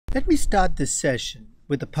Let me start this session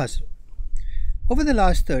with a puzzle. Over the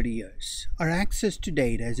last 30 years, our access to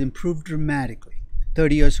data has improved dramatically.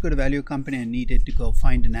 30 years ago, to value a company, I needed to go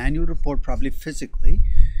find an annual report, probably physically,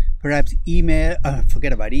 perhaps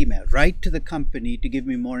forget about email, write to the company to give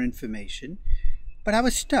me more information. But I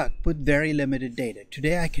was stuck with very limited data.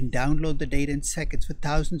 Today, I can download the data in seconds for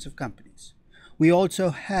thousands of companies. We also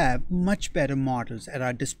have much better models at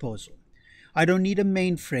our disposal. I don't need a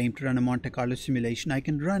mainframe to run a Monte Carlo simulation. I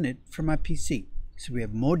can run it from my PC. So we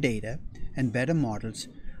have more data and better models.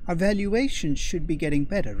 Our valuations should be getting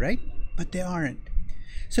better, right? But they aren't.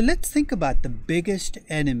 So let's think about the biggest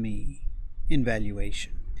enemy in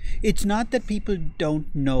valuation. It's not that people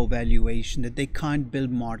don't know valuation, that they can't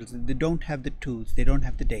build models, that they don't have the tools, they don't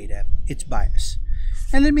have the data. It's bias.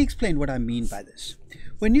 And let me explain what I mean by this.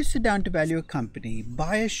 When you sit down to value a company,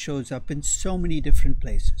 bias shows up in so many different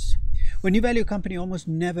places. When you value a company, you almost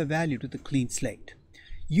never value with a clean slate.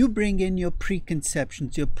 You bring in your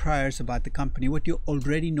preconceptions, your priors about the company, what you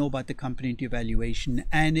already know about the company into your valuation,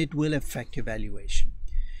 and it will affect your valuation.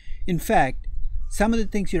 In fact, some of the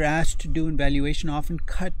things you're asked to do in valuation often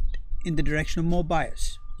cut in the direction of more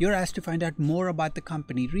bias. You're asked to find out more about the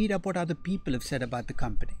company, read up what other people have said about the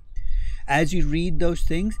company. As you read those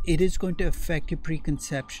things, it is going to affect your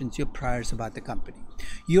preconceptions, your priors about the company.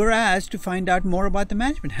 You're asked to find out more about the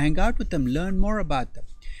management, hang out with them, learn more about them.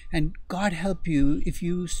 And God help you, if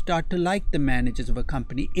you start to like the managers of a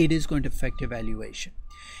company, it is going to affect your valuation.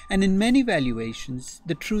 And in many valuations,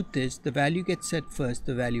 the truth is the value gets set first,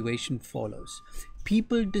 the valuation follows.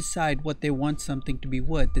 People decide what they want something to be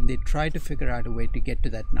worth, and they try to figure out a way to get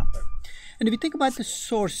to that number. And if you think about the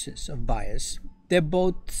sources of bias, they're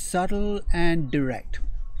both subtle and direct.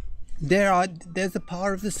 There's the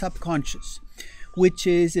power of the subconscious, which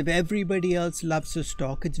is if everybody else loves a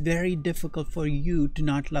stock, it's very difficult for you to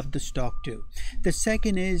not love the stock too. The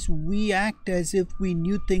second is we act as if we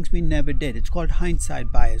knew things we never did. It's called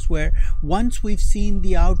hindsight bias, where once we've seen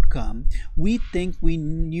the outcome, we think we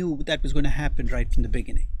knew that was going to happen right from the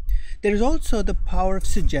beginning. There is also the power of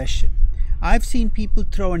suggestion. I've seen people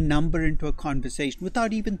throw a number into a conversation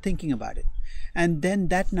without even thinking about it. And then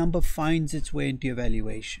that number finds its way into your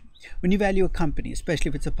valuation. When you value a company, especially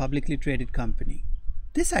if it's a publicly traded company,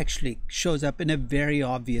 this actually shows up in a very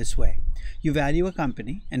obvious way. You value a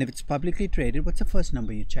company, and if it's publicly traded, what's the first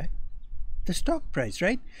number you check? The stock price,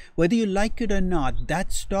 right? Whether you like it or not,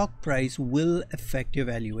 that stock price will affect your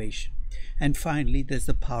valuation. And finally, there's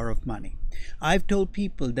the power of money. I've told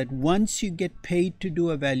people that once you get paid to do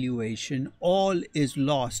a valuation, all is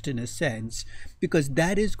lost in a sense, because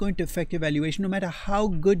that is going to affect your valuation. No matter how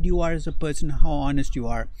good you are as a person, how honest you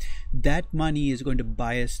are, that money is going to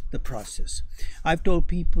bias the process. I've told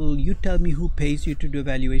people, you tell me who pays you to do a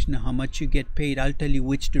valuation and how much you get paid. I'll tell you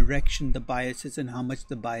which direction the bias is and how much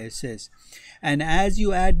the bias is. And as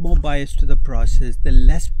you add more bias to the process, the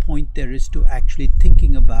less point there is to actually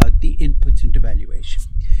thinking about the inputs into valuation.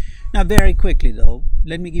 Now, very quickly though,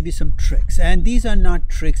 let me give you some tricks. And these are not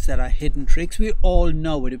tricks that are hidden tricks. We all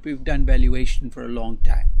know it if we've done valuation for a long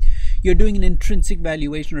time. You're doing an intrinsic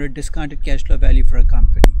valuation or a discounted cash flow value for a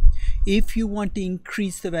company. If you want to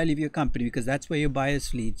increase the value of your company, because that's where your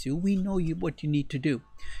bias leads you, we know what you need to do.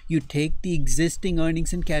 You take the existing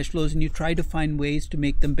earnings and cash flows and you try to find ways to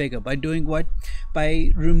make them bigger. By doing what?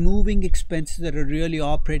 By removing expenses that are really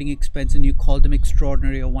operating expenses and you call them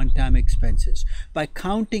extraordinary or one-time expenses. By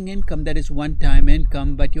counting income that is one-time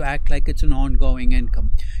income, but you act like it's an ongoing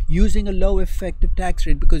income. Using a low effective tax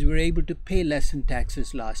rate because we were able to pay less in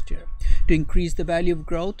taxes last year. To increase the value of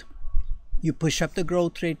growth, you push up the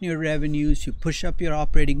growth rate in your revenues, you push up your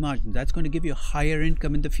operating margin. That's going to give you higher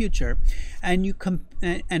income in the future. And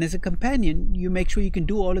as a companion, you make sure you can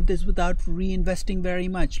do all of this without reinvesting very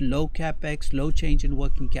much. Low capex, low change in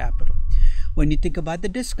working capital. When you think about the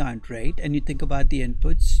discount rate and you think about the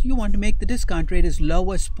inputs, you want to make the discount rate as low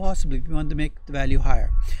as possible if you want to make the value higher.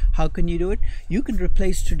 How can you do it? You can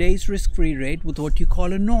replace today's risk-free rate with what you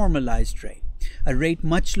call a normalized rate. A rate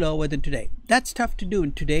much lower than today. That's tough to do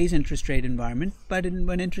in today's interest rate environment, but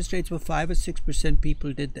when interest rates were 5 or 6%,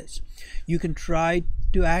 people did this. You can try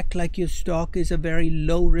to act like your stock is a very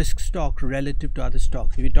low risk stock relative to other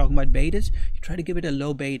stocks. If you're talking about betas, you try to give it a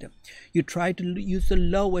low beta. You try to use the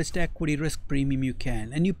lowest equity risk premium you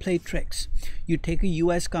can, and you play tricks. You take a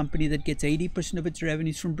US company that gets 80% of its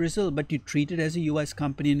revenues from Brazil, but you treat it as a US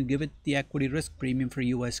company and give it the equity risk premium for a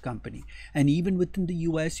US company. And even within the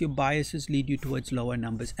US, your biases lead you towards lower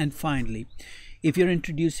numbers. And finally, if you're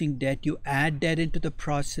introducing debt, you add debt into the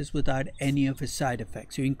process without any of its side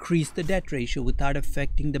effects. You increase the debt ratio without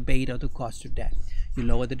affecting the beta or the cost of debt. you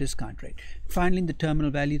lower the discount rate. Finally, in the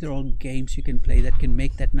terminal value, they're all games you can play that can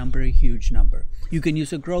make that number a huge number. You can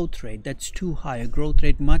use a growth rate that's too high, a growth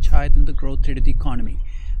rate much higher than the growth rate of the economy.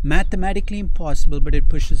 Mathematically impossible, but it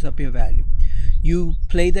pushes up your value. You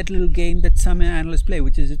play that little game that some analysts play,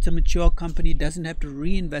 which is it's a mature company, doesn't have to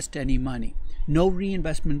reinvest any money. No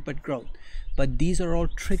reinvestment but growth. But these are all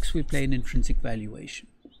tricks we play in intrinsic valuation.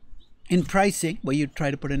 In pricing, where you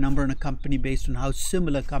try to put a number on a company based on how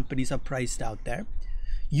similar companies are priced out there,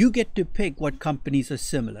 you get to pick what companies are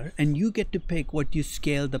similar, and you get to pick what you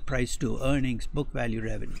scale the price to: earnings, book value,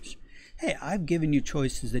 revenues. Hey, I've given you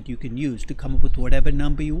choices that you can use to come up with whatever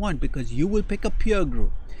number you want, because you will pick a peer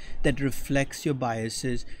group that reflects your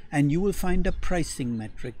biases, and you will find a pricing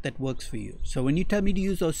metric that works for you. So when you tell me to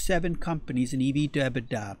use those 7 companies in EV to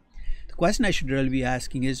EBITDA, the question I should really be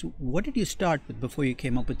asking is, what did you start with before you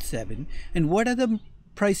came up with 7? And what other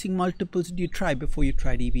pricing multiples did you try before you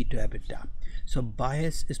tried EV to EBITDA? So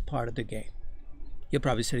bias is part of the game. You're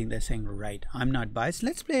probably sitting there saying, right, I'm not biased.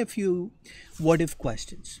 Let's play a few what-if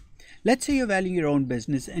questions. Let's say you're valuing your own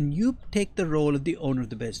business and you take the role of the owner of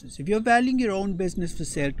the business. If you're valuing your own business for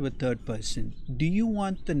sale to a third person, do you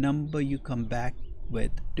want the number you come back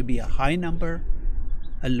with to be a high number,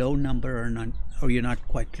 a low number, or none, or you're not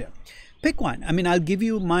quite clear? Pick one. I mean, I'll give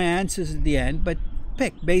you my answers at the end, but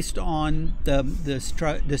pick based on the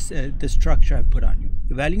structure I put on you.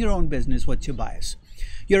 You're valuing your own business. What's your bias?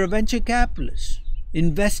 You're a venture capitalist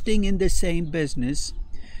investing in the same business.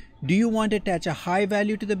 Do you want to attach a high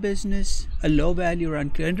value to the business, a low value, or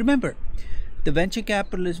unclear? And remember, the venture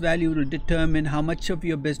capitalist value will determine how much of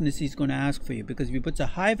your business he's going to ask for you. Because if he puts a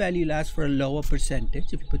high value, he'll ask for a lower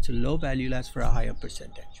percentage. If he puts a low value, he'll ask for a higher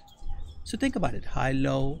percentage. So think about it: high,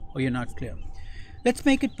 low, or you're not clear. Let's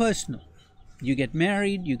make it personal. You get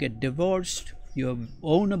married, you get divorced, you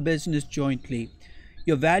own a business jointly.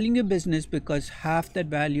 You're valuing your business because half that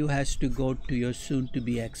value has to go to your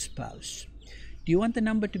soon-to-be ex-spouse. Do you want the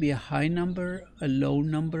number to be a high number, a low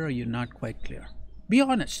number, or you're not quite clear? Be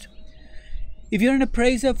honest. If you're an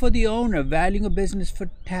appraiser for the owner, valuing a business for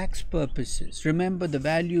tax purposes, remember the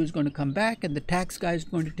value is going to come back and the tax guy is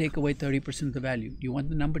going to take away 30% of the value. Do you want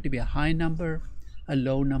the number to be a high number, a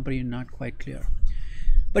low number? You're not quite clear.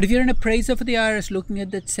 But if you're an appraiser for the IRS looking at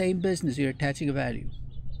that same business, you're attaching a value.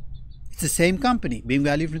 It's the same company being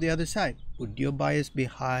valued from the other side. Would your bias be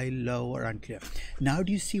high, low, or unclear? Now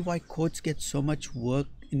do you see why courts get so much work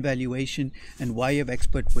in valuation and why you have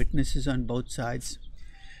expert witnesses on both sides?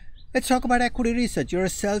 Let's talk about equity research. You're a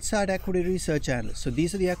sell-side equity research analyst. So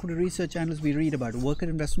these are the equity research analysts we read about, who work at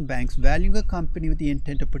investment banks, valuing a company with the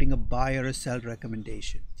intent of putting a buy or a sell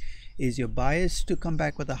recommendation. Is your bias to come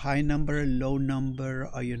back with a high number, a low number,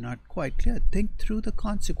 or you're not quite clear? Think through the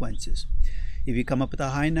consequences. If you come up with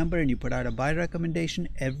a high number and you put out a buy recommendation,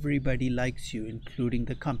 everybody likes you, including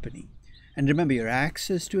the company. And remember, your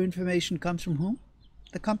access to information comes from whom?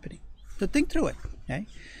 The company. So think through it. Okay?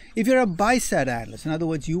 If you're a buy-side analyst, in other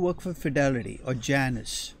words, you work for Fidelity or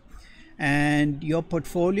Janus, and your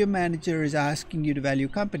portfolio manager is asking you to value a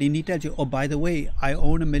company, and he tells you, oh, by the way, I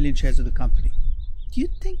own 1 million shares of the company. Do you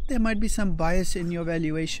think there might be some bias in your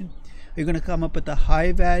valuation? Are you going to come up with a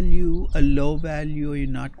high value, a low value, or you're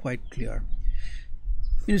not quite clear?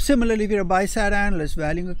 Similarly, if you're a buy-side analyst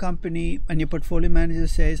valuing a company and your portfolio manager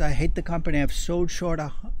says, I hate the company, I've sold short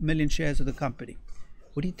 1 million shares of the company.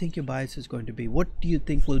 What do you think your bias is going to be? What do you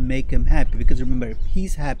think will make him happy? Because remember, if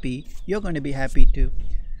he's happy, you're going to be happy too.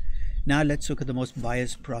 Now let's look at the most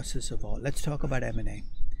biased process of all. Let's talk about M&A.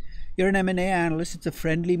 You're an M&A analyst. It's a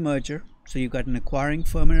friendly merger. So you've got an acquiring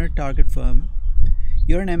firm and a target firm.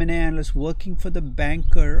 You're an M&A analyst working for the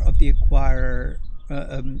banker of the acquirer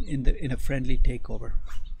in a friendly takeover.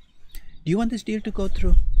 Do you want this deal to go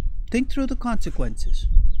through? Think through the consequences.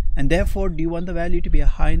 And therefore, do you want the value to be a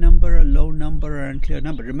high number, a low number, or an unclear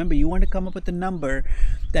number? Remember, you want to come up with a number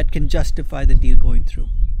that can justify the deal going through.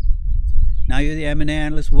 Now you're the M&A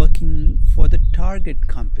analyst working for the target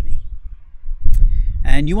company.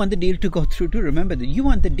 And you want the deal to go through too. Remember that you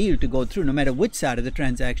want the deal to go through no matter which side of the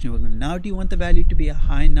transaction you're working on. Now do you want the value to be a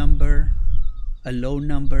high number, a low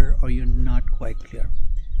number, or you're not quite clear?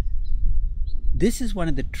 This is one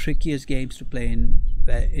of the trickiest games to play in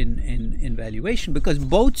valuation, because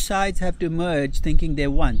both sides have to merge thinking they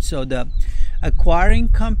won. So the acquiring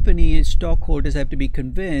company stockholders have to be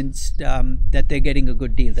convinced that they're getting a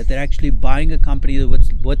good deal, that they're actually buying a company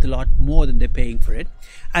that's worth a lot more than they're paying for it.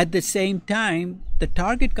 At the same time, the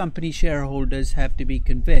target company shareholders have to be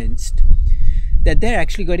convinced that they're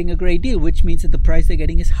actually getting a great deal, which means that the price they're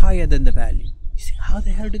getting is higher than the value. You see, how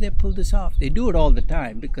the hell do they pull this off? They do it all the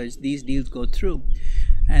time because these deals go through.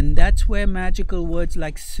 And that's where magical words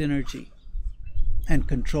like synergy, and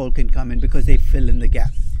control can come in because they fill in the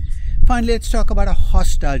gap. Finally, let's talk about a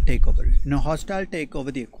hostile takeover. In a hostile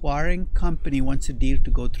takeover, the acquiring company wants a deal to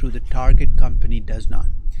go through, the target company does not.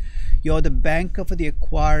 You're the banker for the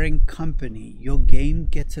acquiring company. Your game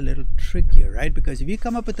gets a little trickier, right? Because if you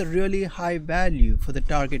come up with a really high value for the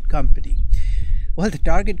target company, well, the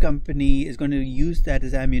target company is going to use that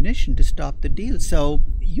as ammunition to stop the deal. So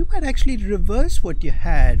you might actually reverse what you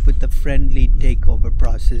had with the friendly takeover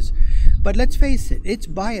process. But let's face it, it's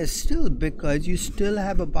biased still because you still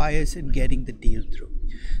have a bias in getting the deal through.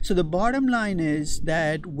 So the bottom line is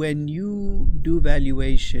that when you do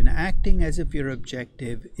valuation, acting as if your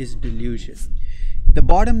objective is delusion. The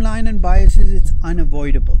bottom line on bias is it's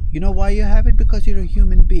unavoidable. You know why you have it? Because you're a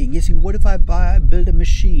human being. You think, what if I build a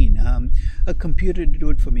machine, a computer to do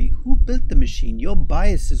it for me? Who built the machine? Your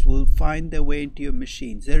biases will find their way into your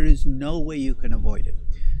machines. There is no way you can avoid it.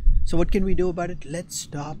 So what can we do about it? Let's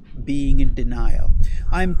stop being in denial.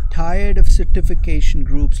 I'm tired of certification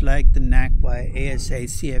groups like the NACWA, ASA,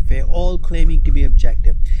 CFA, all claiming to be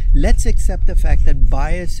objective. Let's accept the fact that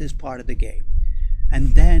bias is part of the game.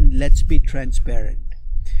 And then let's be transparent.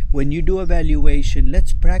 When you do a valuation,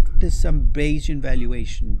 let's practice some Bayesian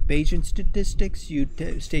valuation. Bayesian statistics, you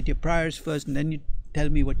state your priors first and then you tell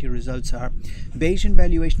me what your results are. Bayesian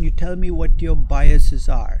valuation, you tell me what your biases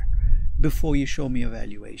are before you show me a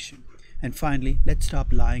valuation. And finally, let's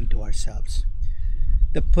stop lying to ourselves.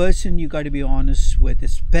 The person you got to be honest with,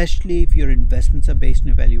 especially if your investments are based on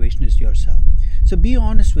evaluation, is yourself. So be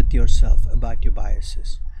honest with yourself about your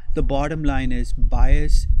biases. The bottom line is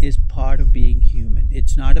bias is part of being human.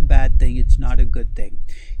 It's not a bad thing. It's not a good thing.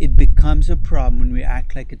 It becomes a problem when we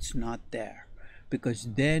act like it's not there, because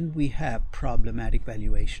then we have problematic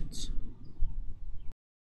valuations.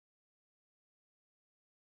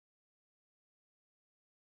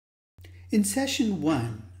 In session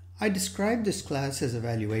 1, I described this class as a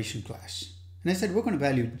valuation class. And I said we're going to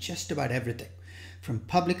value just about everything, from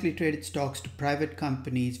publicly traded stocks to private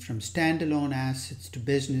companies, from standalone assets to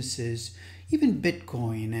businesses, even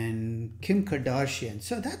Bitcoin and Kim Kardashian.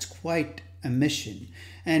 So that's quite a mission.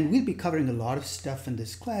 And we'll be covering a lot of stuff in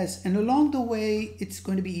this class. And along the way, it's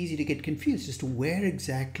going to be easy to get confused as to where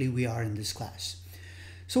exactly we are in this class.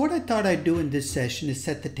 So what I thought I'd do in this session is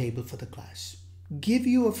set the table for the class. Give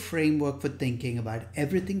you a framework for thinking about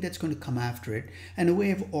everything that's going to come after it and a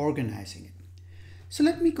way of organizing it. So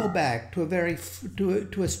let me go back to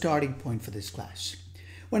a starting point for this class.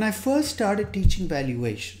 When I first started teaching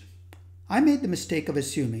valuation, I made the mistake of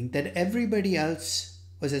assuming that everybody else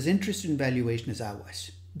was as interested in valuation as I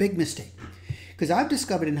was. Big mistake. Because I've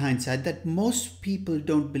discovered in hindsight that most people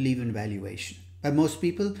don't believe in valuation. By most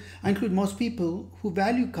people, I include most people who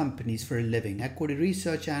value companies for a living. Equity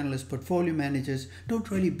research analysts, portfolio managers don't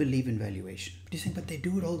really believe in valuation. But you think, but they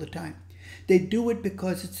do it all the time. They do it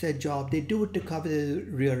because it's their job. They do it to cover their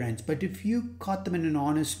rear ends. But if you caught them in an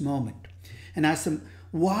honest moment and asked them,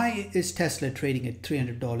 why is Tesla trading at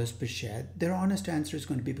 $300 per share? Their honest answer is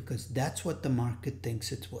going to be because that's what the market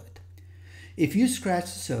thinks it's worth. If you scratch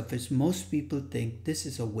the surface, most people think this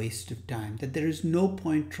is a waste of time, that there is no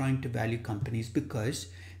point trying to value companies because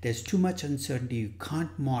there's too much uncertainty. You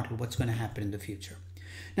can't model what's going to happen in the future.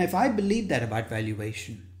 Now, if I believed that about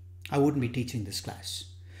valuation, I wouldn't be teaching this class.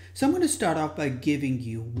 So I'm going to start off by giving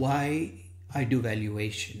you why I do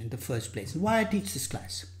valuation in the first place and why I teach this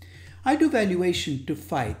class. I do valuation to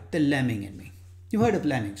fight the lemming in me. You've heard of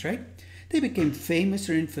lemmings, right? They became famous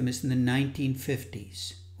or infamous in the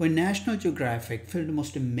 1950s when National Geographic filmed the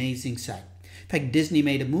most amazing sight. In fact, Disney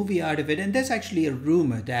made a movie out of it, and there's actually a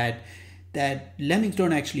rumor that lemmings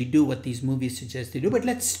don't actually do what these movies suggest they do, but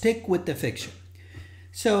let's stick with the fiction.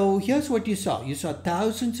 So here's what you saw. You saw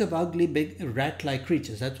thousands of ugly, big rat-like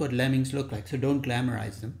creatures. That's what lemmings look like, so don't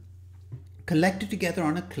glamorize them. Collected together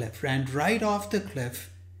on a cliff, ran right off the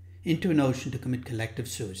cliff into an ocean to commit collective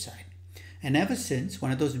suicide. And ever since,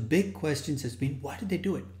 one of those big questions has been, why did they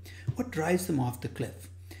do it? What drives them off the cliff?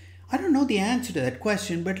 I don't know the answer to that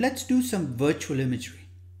question, but let's do some virtual imagery.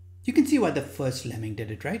 You can see why the first lemming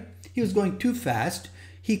did it, right? He was going too fast.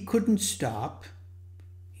 He couldn't stop.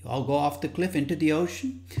 You all go off the cliff into the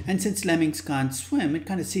ocean. And since lemmings can't swim, it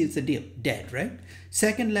kind of seals the deal. Dead, right?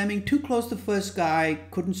 Second lemming, too close to the first guy,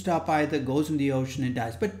 couldn't stop either, goes in the ocean and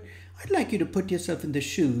dies. But I'd like you to put yourself in the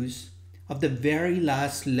shoes of the very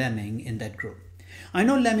last lemming in that group. I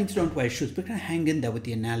know lemmings don't wear shoes, but kind of hang in there with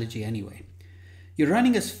the analogy anyway. You're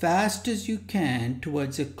running as fast as you can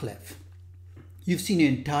towards a cliff. You've seen your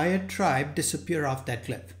entire tribe disappear off that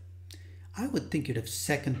cliff. I would think you'd have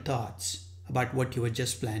second thoughts about what you were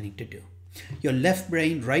just planning to do. Your left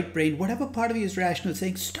brain, right brain, whatever part of you is rational,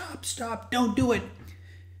 saying, stop, don't do it.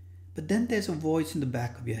 But then there's a voice in the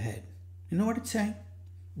back of your head. You know what it's saying?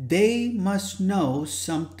 They must know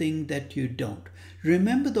something that you don't.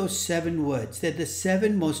 Remember those 7 words. They're the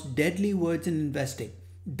 7 most deadly words in investing.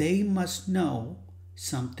 They must know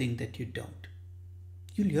something that you don't.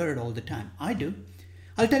 You'll hear it all the time. I do.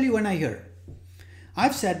 I'll tell you when I hear it.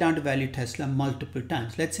 I've sat down to value Tesla multiple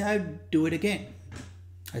times. Let's say I do it again.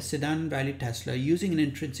 I sit down and value Tesla using an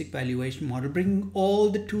intrinsic valuation model, bringing all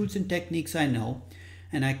the tools and techniques I know,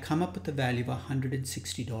 and I come up with a value of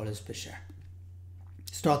 $160 per share.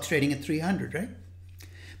 Stock's trading at 300, right?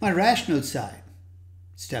 My rational side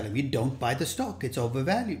is telling me don't buy the stock, it's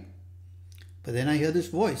overvalued. But then I hear this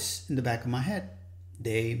voice in the back of my head.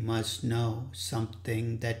 They must know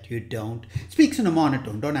something that you don't. It speaks in a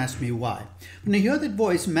monotone, don't ask me why. When I hear that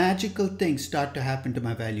voice, magical things start to happen to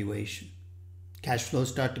my valuation. Cash flows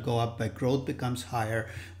start to go up, my growth becomes higher,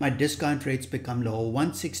 my discount rates become low,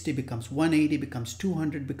 160 becomes 180, becomes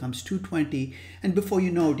 200, becomes 220, and before you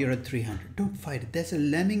know it, you're at 300. Don't fight it. There's a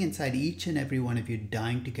lemming inside each and every one of you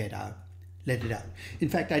dying to get out. Let it out. In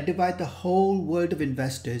fact, I divide the whole world of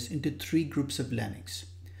investors into 3 groups of lemmings.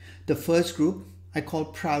 The first group I call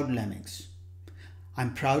proud lemmings.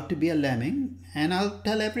 I'm proud to be a lemming, and I'll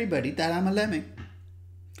tell everybody that I'm a lemming.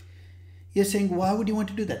 You're saying, why would you want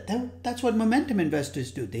to do that? That's what momentum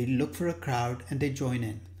investors do. They look for a crowd and they join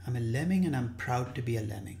in. I'm a lemming and I'm proud to be a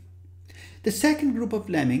lemming. The second group of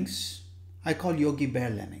lemmings, I call Yogi Bear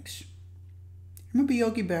lemmings. Remember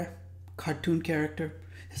Yogi Bear? Cartoon character?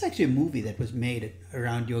 There's actually a movie that was made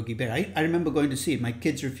around Yogi Bear. I remember going to see it. My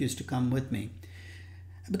kids refused to come with me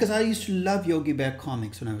because I used to love Yogi Bear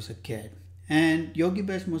comics when I was a kid. And Yogi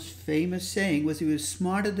Bear's most famous saying was he was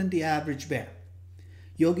smarter than the average bear.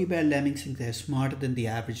 Yogi Bear lemmings think they're smarter than the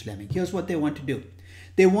average lemming. Here's what they want to do.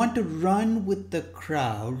 They want to run with the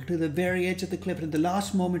crowd to the very edge of the cliff and at the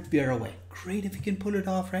last moment veer away. Great if you can pull it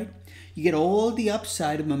off, right? You get all the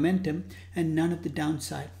upside of momentum and none of the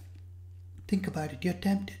downside. Think about it. You're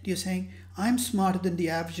tempted. You're saying, I'm smarter than the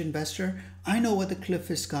average investor. I know where the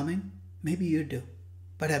cliff is coming. Maybe you do,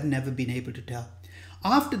 but I've never been able to tell.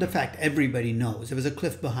 After the fact, everybody knows there was a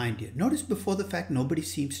cliff behind you. Notice before the fact, nobody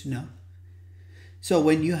seems to know. So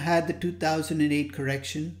when you had the 2008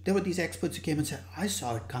 correction, there were these experts who came and said, I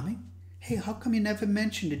saw it coming. Hey, how come you never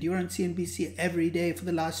mentioned it? You're on CNBC every day for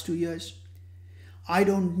the last 2 years. I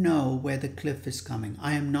don't know where the cliff is coming.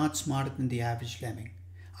 I am not smarter than the average lemming.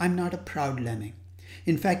 I'm not a proud lemming.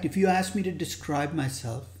 In fact, if you ask me to describe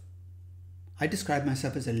myself, I describe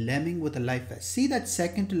myself as a lemming with a life vest. See that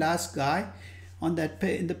second to last guy on that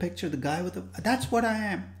in the picture, the guy with that's what I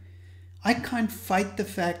am. I can't fight the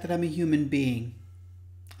fact that I'm a human being.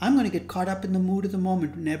 I'm going to get caught up in the mood of the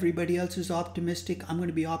moment. When everybody else is optimistic, I'm going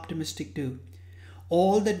to be optimistic too.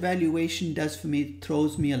 All that valuation does for me, it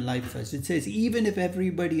throws me a life vest. It says, even if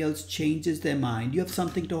everybody else changes their mind, you have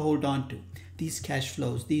something to hold on to. These cash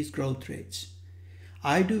flows, these growth rates.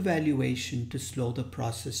 I do valuation to slow the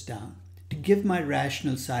process down, to give my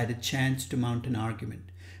rational side a chance to mount an argument.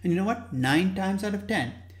 And you know what? 9 times out of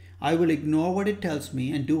 10, I will ignore what it tells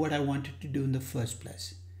me and do what I wanted to do in the first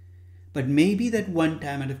place. But maybe that 1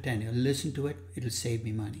 time out of 10, I'll listen to it, it'll save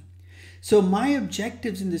me money. So my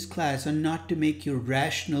objectives in this class are not to make you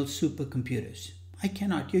rational supercomputers. I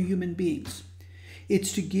cannot, you're human beings.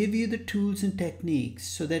 It's to give you the tools and techniques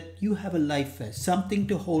so that you have a life vest, something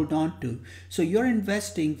to hold on to. So you're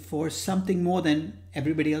investing for something more than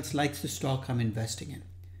everybody else likes the stock I'm investing in.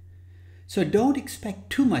 So don't expect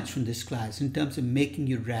too much from this class in terms of making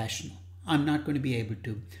you rational. I'm not going to be able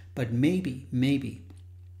to, but maybe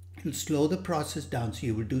it'll slow the process down so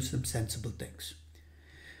you will do some sensible things.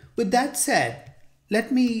 With that said,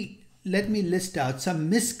 let me list out some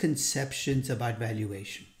misconceptions about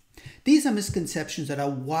valuation. These are misconceptions that are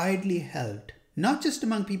widely held, not just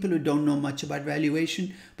among people who don't know much about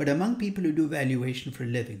valuation, but among people who do valuation for a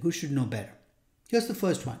living, who should know better. Here's the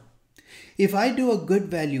first one. If I do a good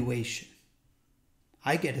valuation,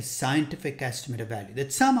 I get a scientific estimate of value,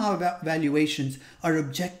 that somehow valuations are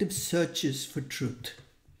objective searches for truth.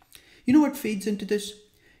 You know what feeds into this?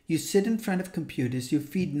 You sit in front of computers, you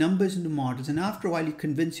feed numbers into models, and after a while you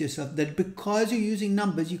convince yourself that because you're using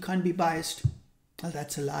numbers, you can't be biased. Well,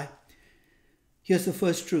 that's a lie. Here's the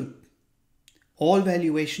first truth. All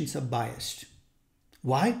valuations are biased.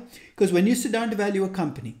 Why? Because when you sit down to value a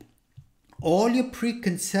company, all your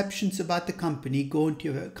preconceptions about the company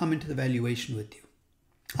come into the valuation with you.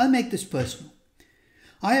 I'll make this personal.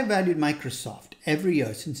 I have valued Microsoft every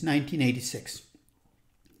year since 1986.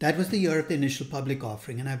 That was the year of the initial public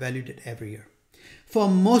offering, and I valued it every year. For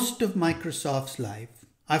most of Microsoft's life,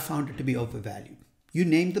 I found it to be overvalued. You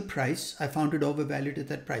name the price, I found it overvalued at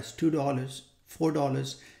that price. $2,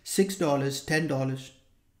 $4, $6, $10.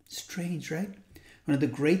 Strange, right? One of the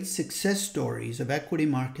great success stories of equity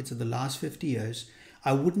markets of the last 50 years,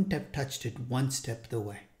 I wouldn't have touched it one step the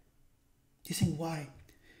way. You think, why?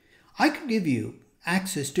 I could give you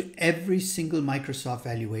access to every single Microsoft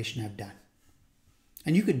valuation I've done.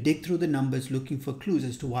 And you could dig through the numbers looking for clues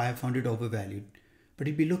as to why I found it overvalued, but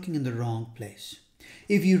you'd be looking in the wrong place.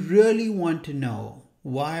 If you really want to know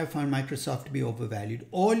why I found Microsoft to be overvalued,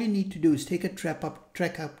 all you need to do is take a trek up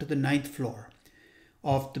to the 9th floor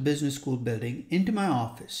of the business school building into my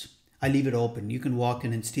office. I leave it open. You can walk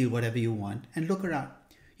in and steal whatever you want and look around.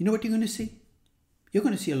 You know what you're going to see? You're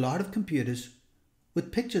going to see a lot of computers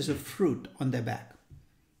with pictures of fruit on their back.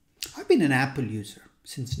 I've been an Apple user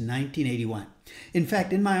since 1981. In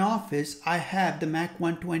fact, in my office, I have the Mac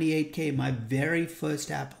 128K, my very first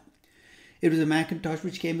Apple. It was a Macintosh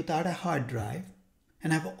which came without a hard drive,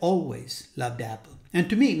 and I've always loved Apple. And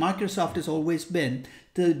to me, Microsoft has always been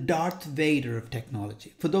the Darth Vader of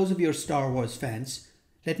technology. For those of your Star Wars fans,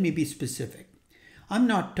 let me be specific. I'm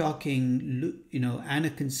not talking,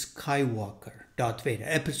 Anakin Skywalker, Darth Vader,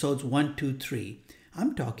 episodes 1, 2, 3.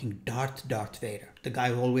 I'm talking Darth Vader, the guy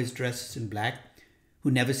who always dresses in black, who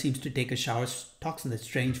never seems to take a shower, talks in that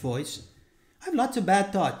strange voice. I have lots of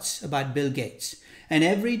bad thoughts about Bill Gates. And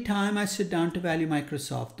every time I sit down to value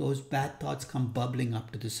Microsoft, those bad thoughts come bubbling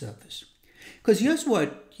up to the surface. Because here's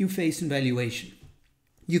what you face in valuation.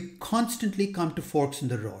 You constantly come to forks in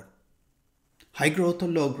the road. High growth or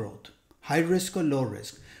low growth. High risk or low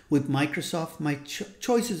risk. With Microsoft, my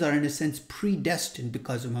choices are in a sense predestined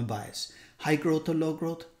because of my bias. High growth or low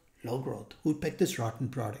growth? Low growth. Who'd pick this rotten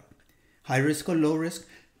product? High risk or low risk?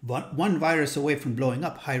 One virus away from blowing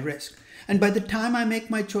up, high risk. And by the time I make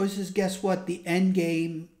my choices, guess what? The end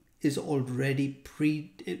game is already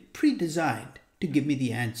pre-designed to give me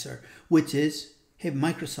the answer, which is, hey,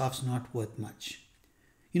 Microsoft's not worth much.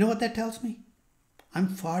 You know what that tells me? I'm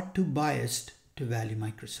far too biased to value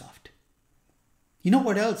Microsoft. You know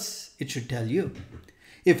what else it should tell you?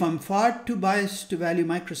 If I'm far too biased to value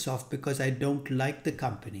Microsoft because I don't like the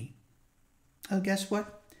company, well, guess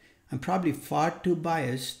what? I'm probably far too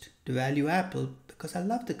biased to value Apple because I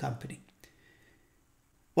love the company.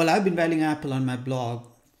 Well, I've been valuing Apple on my blog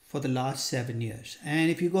for the last 7 years. And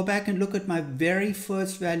if you go back and look at my very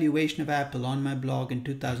first valuation of Apple on my blog in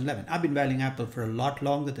 2011, I've been valuing Apple for a lot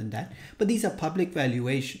longer than that, but these are public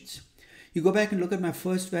valuations. You go back and look at my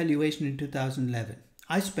first valuation in 2011.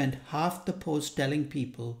 I spent half the post telling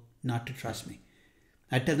people not to trust me.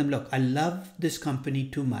 I tell them, look, I love this company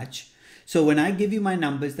too much. So when I give you my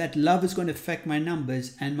numbers, that love is going to affect my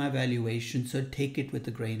numbers and my valuation. So take it with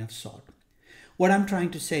a grain of salt. What I'm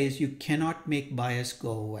trying to say is you cannot make bias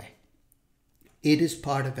go away. It is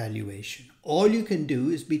part of valuation. All you can do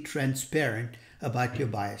is be transparent about your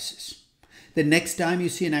biases. The next time you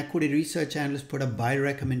see an equity research analyst put a buy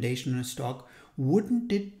recommendation on a stock,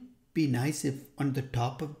 wouldn't it be nice if on the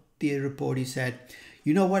top of the report he said,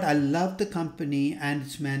 you know what, I love the company and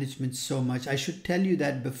its management so much. I should tell you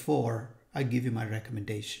that before I give you my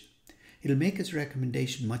recommendation. It'll make his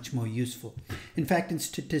recommendation much more useful. In fact, in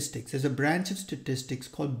statistics, there's a branch of statistics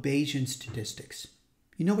called Bayesian statistics.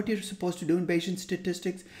 You know what you're supposed to do in Bayesian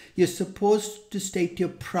statistics? You're supposed to state your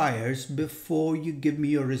priors before you give me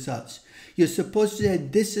your results. You're supposed to say,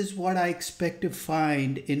 this is what I expect to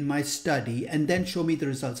find in my study, and then show me the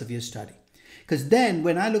results of your study. Because then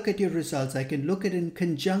when I look at your results, I can look at it in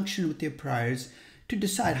conjunction with your priors to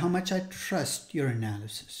decide how much I trust your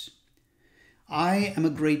analysis. I am a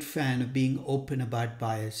great fan of being open about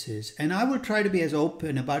biases, and I will try to be as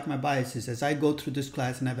open about my biases as I go through this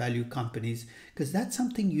class and I value companies, because that's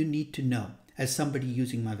something you need to know as somebody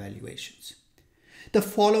using my valuations. The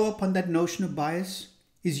follow-up on that notion of bias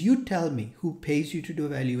is you tell me who pays you to do a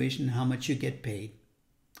valuation and how much you get paid.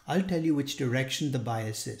 I'll tell you which direction the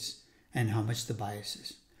bias is and how much the bias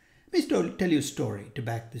is. Let me tell you a story to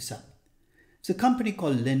back this up. It's a company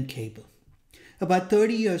called Lynn Cable. About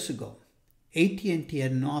 30 years ago, AT&T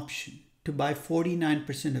had an option to buy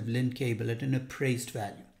 49% of Lynn Cable at an appraised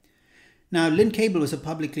value. Now, Lynn Cable was a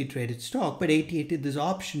publicly traded stock, but AT&T had this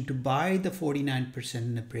option to buy the 49%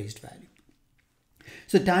 in appraised value.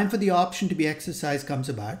 So time for the option to be exercised comes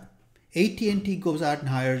about. AT&T goes out and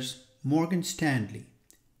hires Morgan Stanley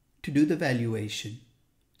to do the valuation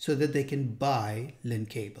so that they can buy Lynn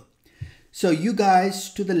Cable. So you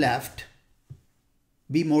guys to the left,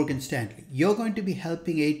 be Morgan Stanley. You're going to be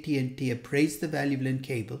helping AT&T appraise the value of Lynn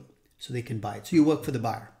Cable so they can buy it. So you work for the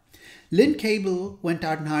buyer. Lynn Cable went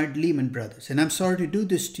out and hired Lehman Brothers. And I'm sorry to do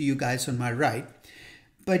this to you guys on my right,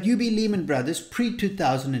 but you be Lehman Brothers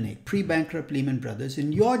pre-2008, pre-bankrupt Lehman Brothers,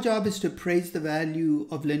 and your job is to appraise the value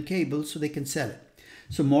of Lynn Cable so they can sell it.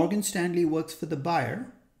 So Morgan Stanley works for the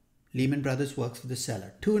buyer, Lehman Brothers works for the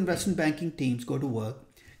seller. Two investment banking teams go to work,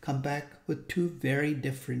 come back with two very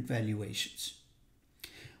different valuations.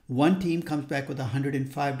 One team comes back with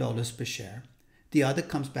 $105 per share. The other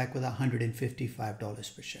comes back with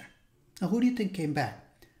 $155 per share. Now, who do you think came back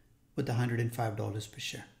with $105 per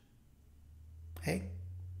share? Hey,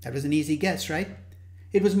 that was an easy guess, right?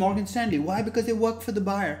 It was Morgan Stanley. Why? Because they work for the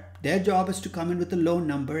buyer. Their job is to come in with a low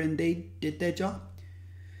number, and they did their job.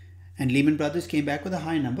 And Lehman Brothers came back with a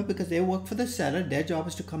high number because they work for the seller. Their job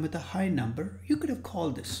is to come with a high number. You could have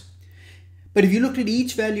called this. But if you looked at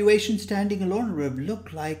each valuation standing alone, it would have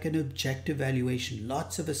looked like an objective valuation.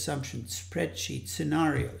 Lots of assumptions, spreadsheets,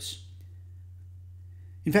 scenarios.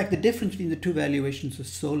 In fact, the difference between the two valuations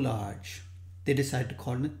was so large, they decided to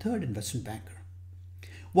call in a third investment banker.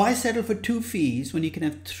 Why settle for 2 fees when you can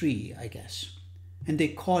have 3, I guess? And they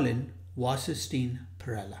call in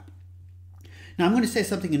Wasserstein-Perella. Now, I'm going to say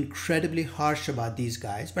something incredibly harsh about these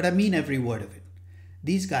guys, but I mean every word of it.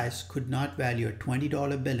 These guys could not value a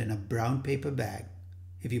 $20 bill in a brown paper bag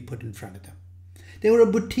if you put it in front of them. They were a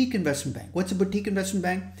boutique investment bank. What's a boutique investment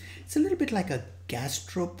bank? It's a little bit like a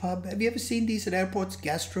gastropub. Have you ever seen these at airports,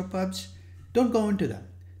 gastropubs? Don't go into them.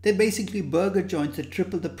 They're basically burger joints that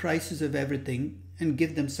triple the prices of everything and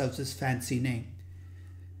give themselves this fancy name.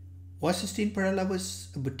 Wasserstein-Perella was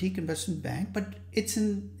a boutique investment bank, but it's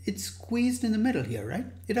squeezed in the middle here, right?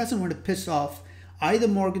 It doesn't want to piss off either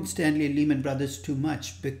Morgan Stanley or Lehman Brothers too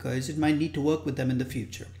much because it might need to work with them in the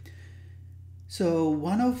future. So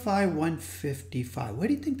 105, 155. Where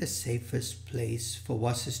do you think the safest place for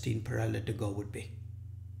Wasserstein-Perella to go would be?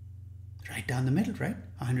 Right down the middle, right?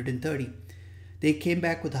 130. They came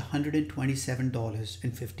back with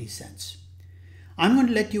 $127.50. I'm going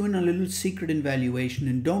to let you in a little secret in valuation,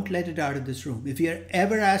 and don't let it out of this room. If you're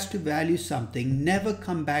ever asked to value something, never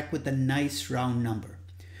come back with a nice round number.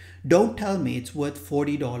 Don't tell me it's worth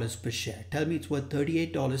 $40 per share. Tell me it's worth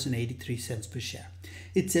 $38.83 per share.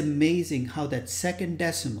 It's amazing how that second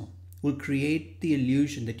decimal will create the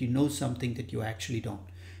illusion that you know something that you actually don't.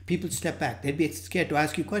 People step back. They'd be scared to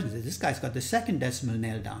ask you questions. This guy's got the second decimal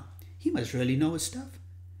nailed down. He must really know his stuff.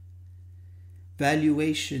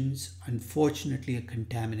 Valuations, unfortunately, are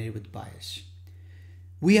contaminated with bias.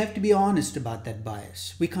 We have to be honest about that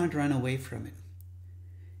bias. We can't run away from it.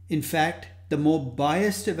 In fact, the more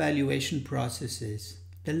biased a valuation process is,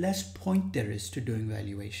 the less point there is to doing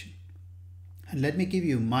valuation. And let me give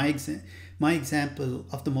you my example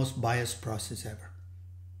of the most biased process ever.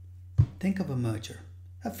 Think of a merger,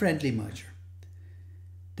 a friendly merger.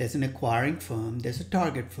 There's an acquiring firm, there's a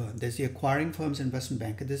target firm, there's the acquiring firm's investment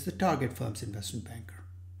banker, there's the target firm's investment banker.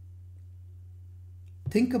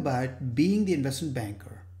 Think about being the investment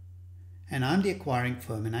banker, and I'm the acquiring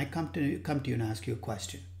firm, and I come to you and ask you a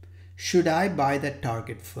question. Should I buy that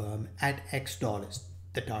target firm at X dollars,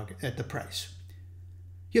 at the price?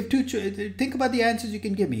 You have two choices. Think about the answers you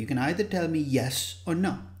can give me. You can either tell me yes or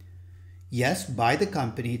no. Yes, buy the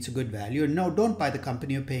company, it's a good value. Or no, don't buy the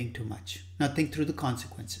company, you're paying too much. Now think through the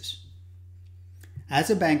consequences. As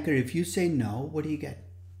a banker, if you say no, what do you get?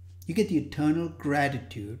 You get the eternal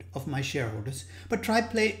gratitude of my shareholders, but try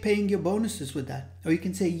paying your bonuses with that. Or you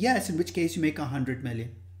can say yes, in which case you make $100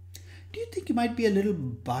 million. Do you think you might be a little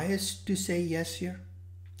biased to say yes here?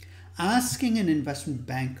 Asking an investment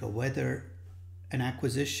banker whether an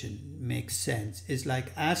acquisition makes sense is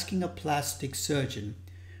like asking a plastic surgeon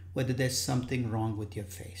whether there's something wrong with your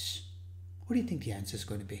face. What do you think the answer is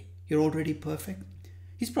going to be? You're already perfect?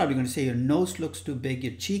 He's probably going to say your nose looks too big,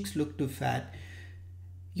 your cheeks look too fat.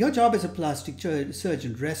 Your job as a plastic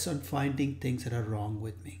surgeon rests on finding things that are wrong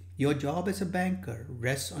with me. Your job as a banker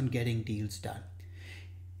rests on getting deals done.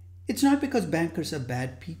 It's not because bankers are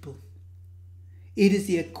bad people. It is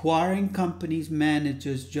the acquiring company's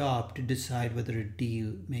manager's job to decide whether a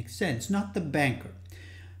deal makes sense, not the banker.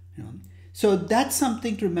 So that's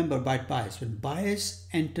something to remember about bias. When bias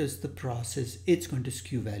enters the process, it's going to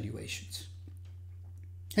skew valuations.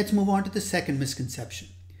 Let's move on to the second misconception.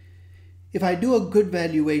 If I do a good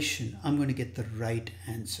valuation, I'm going to get the right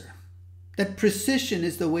answer. That precision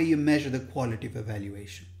is the way you measure the quality of a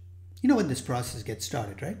valuation. You know when this process gets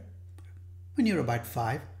started, right? When you're about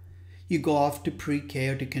 5, you go off to pre-K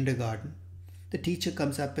or to kindergarten. The teacher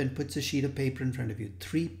comes up and puts a sheet of paper in front of you,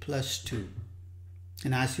 3 plus 2.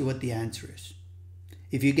 And ask you what the answer is.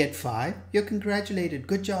 If you get 5, you're congratulated.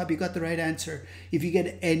 Good job, you got the right answer. If you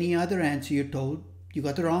get any other answer, you're told you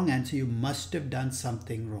got the wrong answer. You must have done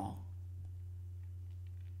something wrong.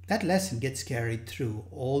 That lesson gets carried through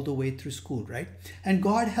all the way through school, right? And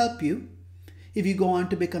God help you if you go on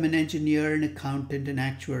to become an engineer, an accountant, an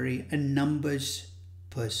actuary, a numbers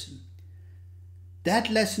person.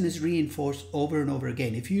 That lesson is reinforced over and over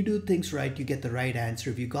again. If you do things right, you get the right answer.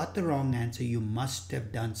 If you got the wrong answer, you must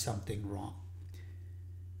have done something wrong.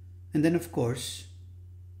 And then, of course,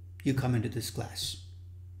 you come into this class.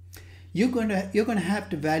 You're going to have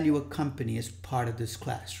to value a company as part of this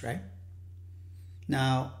class, right?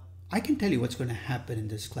 Now, I can tell you what's going to happen in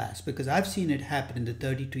this class because I've seen it happen in the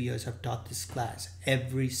 32 years I've taught this class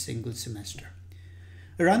every single semester.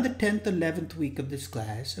 Around the 10th or 11th week of this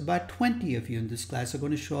class, about 20 of you in this class are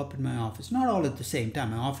going to show up in my office. Not all at the same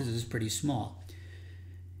time. My office is pretty small.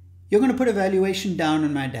 You're going to put a valuation down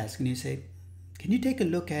on my desk and you say, can you take a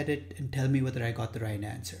look at it and tell me whether I got the right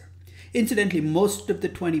answer? Incidentally, most of the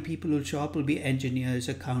 20 people who will show up will be engineers,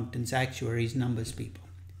 accountants, actuaries, numbers people.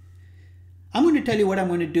 I'm going to tell you what I'm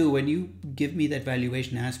going to do when you give me that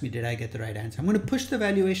valuation and ask me, did I get the right answer? I'm going to push the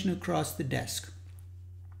valuation across the desk.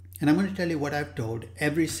 And I'm going to tell you what I've told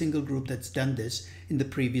every single group that's done this in the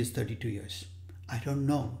previous 32 years. I don't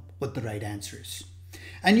know what the right answer is.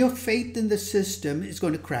 And your faith in the system is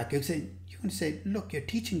going to crack. You're going to say, look, you're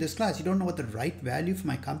teaching this class. You don't know what the right value for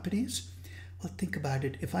my company is? Well, think about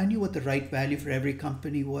it. If I knew what the right value for every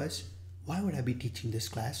company was, why would I be teaching this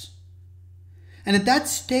class? And at that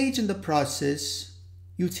stage in the process,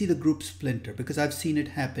 you'll see the group splinter because I've seen it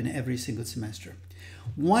happen every single semester.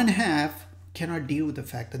 One half cannot deal with the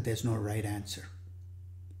fact that there's no right answer.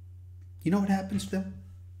 You know what happens to them?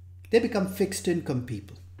 They become fixed income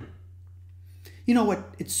people. You know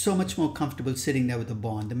what? It's so much more comfortable sitting there with a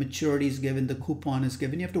bond. The maturity is given, the coupon is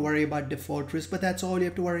given. You have to worry about default risk, but that's all you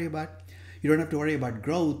have to worry about. You don't have to worry about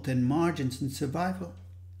growth and margins and survival.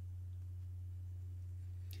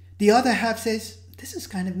 The other half says, this is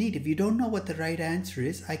kind of neat. If you don't know what the right answer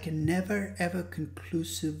is, I can never, ever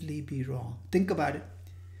conclusively be wrong. Think about it.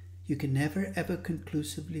 You can never, ever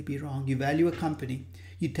conclusively be wrong. You value a company.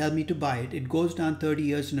 You tell me to buy it. It goes down 30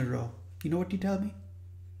 years in a row. You know what you tell me?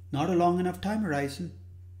 Not a long enough time horizon.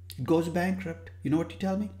 It goes bankrupt. You know what you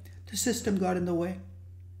tell me? The system got in the way.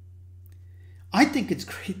 I think it's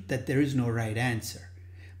great that there is no right answer,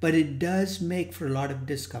 but it does make for a lot of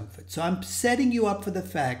discomfort. So I'm setting you up for the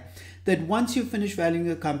fact that once you finish valuing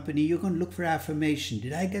a company, you're going to look for affirmation.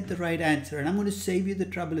 Did I get the right answer? And I'm going to save you the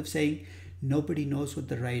trouble of saying, nobody knows what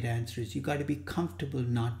the right answer is. You got to be comfortable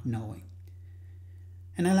not knowing.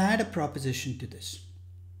 And I'll add a proposition to this.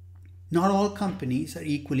 Not all companies are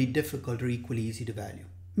equally difficult or equally easy to value.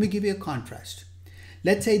 Let me give you a contrast.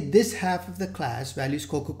 Let's say this half of the class values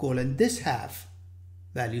Coca-Cola and this half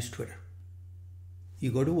values Twitter.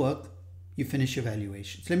 You go to work, you finish your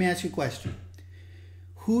valuations. Let me ask you a question.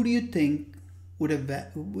 Who do you think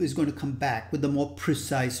is going to come back with the more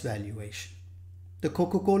precise valuation? The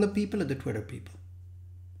Coca-Cola people or the Twitter people?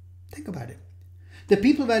 Think about it. The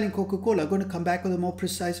people valuing Coca-Cola are going to come back with a more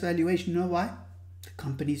precise valuation. You know why? The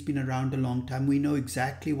company's been around a long time. We know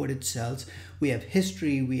exactly what it sells. We have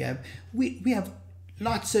history. We have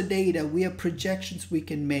lots of data. We have projections we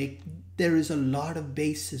can make. There is a lot of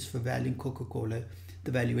basis for valuing Coca-Cola.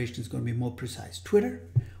 The valuation is going to be more precise. Twitter,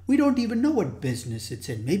 we don't even know what business it's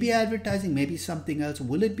in. Maybe advertising, maybe something else.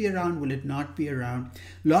 Will it be around? Will it not be around?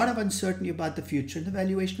 A lot of uncertainty about the future, and the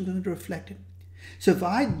valuation is going to reflect it. So if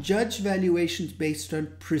I judge valuations based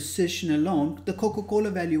on precision alone, the Coca-Cola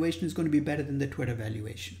valuation is going to be better than the Twitter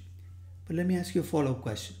valuation. But let me ask you a follow-up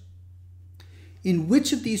question. In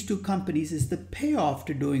which of these two companies is the payoff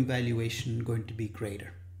to doing valuation going to be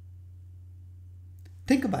greater?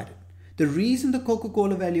 Think about it. The reason the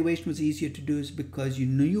Coca-Cola valuation was easier to do is because you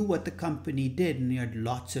knew what the company did and you had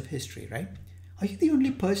lots of history, right? Are you the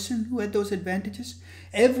only person who had those advantages?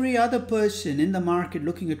 Every other person in the market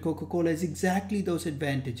looking at Coca-Cola has exactly those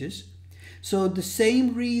advantages. So the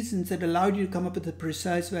same reasons that allowed you to come up with a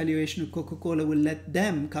precise valuation of Coca-Cola will let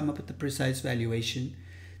them come up with a precise valuation.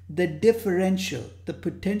 The differential, the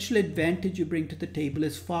potential advantage you bring to the table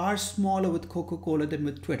is far smaller with Coca-Cola than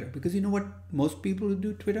with Twitter. Because you know what most people will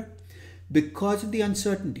do Twitter? Because of the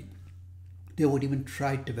uncertainty, they won't even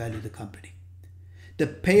try to value the company. The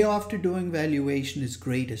payoff to doing valuation is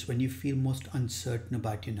greatest when you feel most uncertain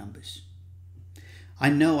about your numbers. I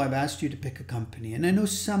know I've asked you to pick a company, and I know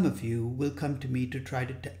some of you will come to me to try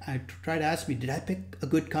to ask me, did I pick a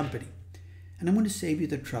good company? And I'm going to save you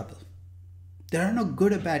the trouble. There are no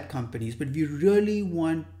good or bad companies, but if you really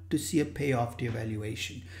want to see a payoff to your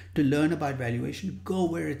valuation, to learn about valuation, go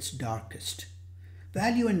where it's darkest.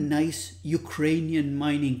 Value a nice Ukrainian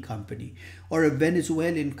mining company or a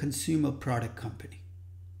Venezuelan consumer product company.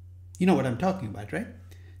 You know what I'm talking about, right?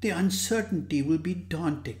 The uncertainty will be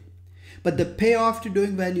daunting, but the payoff to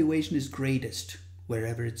doing valuation is greatest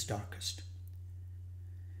wherever it's darkest.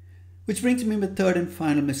 Which brings me to the third and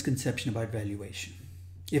final misconception about valuation.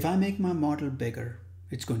 If I make my model bigger,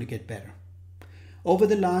 it's going to get better. Over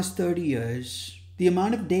the last 30 years, the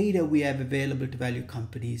amount of data we have available to value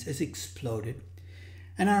companies has exploded,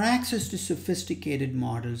 and our access to sophisticated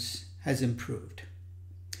models has improved.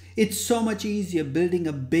 It's so much easier building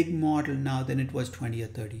a big model now than it was 20 or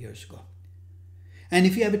 30 years ago. And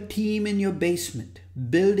if you have a team in your basement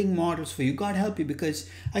building models for you, God help you, because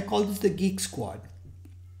I call this the geek squad.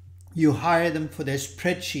 You hire them for their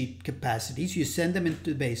spreadsheet capacities. You send them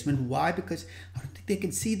into the basement. Why? Because I don't think they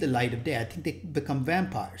can see the light of day. I think they become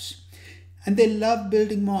vampires. And they love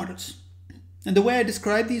building models. And the way I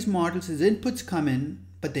describe these models is inputs come in,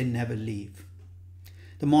 but they never leave.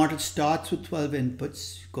 The model starts with 12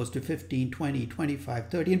 inputs, goes to 15, 20, 25,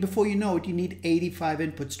 30. And before you know it, you need 85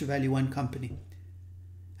 inputs to value one company.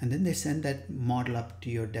 And then they send that model up to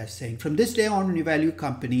your desk saying, from this day on, when you value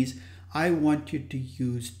companies, I want you to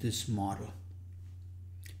use this model.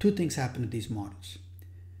 Two things happen to these models.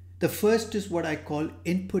 The first is what I call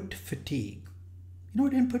input fatigue. You know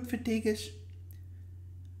what input fatigue is?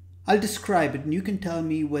 I'll describe it and you can tell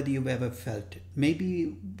me whether you've ever felt it.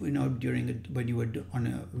 Maybe when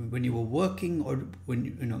you were working or when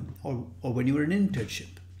you were in an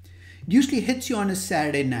internship. It usually hits you on a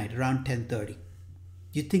Saturday night around 10:30.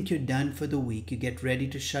 You think you're done for the week. You get ready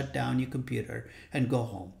to shut down your computer and go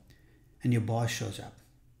home. And your boss shows up.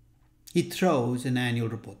 He throws an annual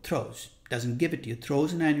report. Doesn't give it to you.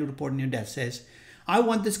 Throws an annual report on your desk. Says, I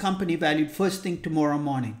want this company valued first thing tomorrow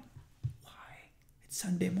morning. Why? It's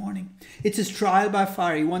Sunday morning. It's his trial by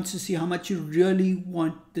fire. He wants to see how much you really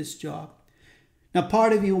want this job. Now,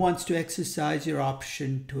 part of you wants to exercise your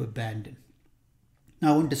option to abandon.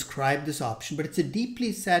 Now, I won't describe this option, but it's a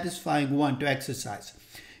deeply satisfying one to exercise.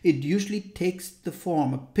 It usually takes the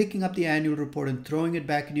form of picking up the annual report and throwing it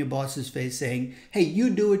back in your boss's face saying, hey, you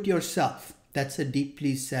do it yourself. That's a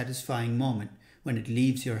deeply satisfying moment when it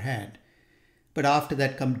leaves your hand. But after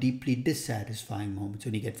that come deeply dissatisfying moments.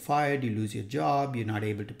 When you get fired, you lose your job, you're not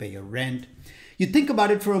able to pay your rent. You think about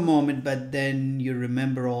it for a moment, but then you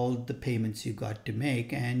remember all the payments you got to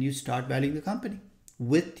make and you start valuing the company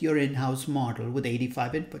with your in-house model with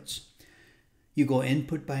 85 inputs. You go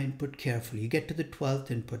input by input carefully. You get to the 12th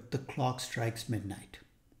input. The clock strikes midnight.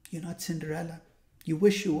 You're not Cinderella. You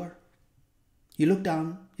wish you were. You look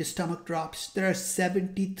down. Your stomach drops. There are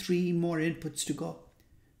 73 more inputs to go.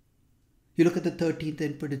 You look at the 13th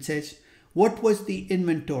input. It says, what was the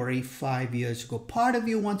inventory 5 years ago? Part of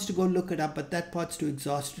you wants to go look it up, but that part's too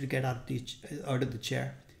exhausted to get out of the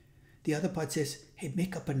chair. The other part says, hey,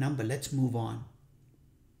 make up a number. Let's move on.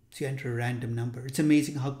 So you enter a random number. It's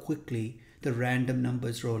amazing how quickly the random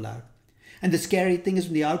numbers roll out. And the scary thing is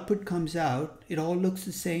when the output comes out, it all looks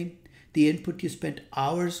the same. The input you spent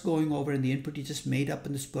hours going over and the input you just made up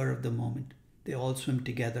in the spur of the moment. They all swim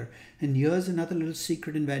together. And here's another little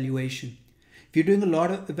secret in valuation. If you're doing a lot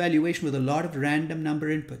of evaluation with a lot of random number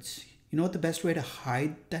inputs, you know what the best way to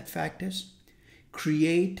hide that fact is?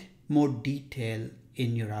 Create more detail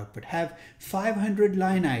in your output. Have 500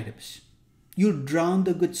 line items. You'll drown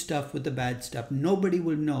the good stuff with the bad stuff. Nobody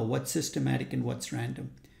will know what's systematic and what's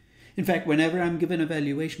random. In fact, whenever I'm given a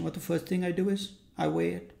valuation, what the first thing I do is I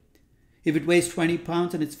weigh it. If it weighs 20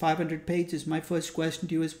 pounds and it's 500 pages, my first question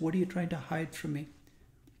to you is, what are you trying to hide from me?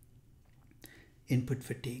 Input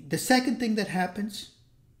fatigue. The second thing that happens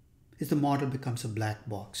is the model becomes a black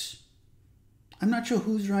box. I'm not sure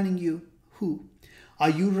who's running you. Who? Are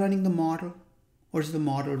you running the model or is the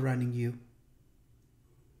model running you?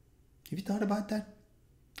 Have you thought about that?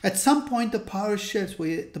 At some point, the power shifts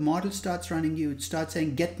where the model starts running you. It starts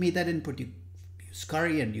saying, get me that input. You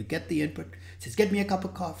scurry and you get the input. It says, get me a cup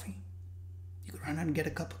of coffee. You can run out and get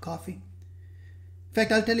a cup of coffee. In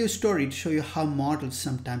fact, I'll tell you a story to show you how models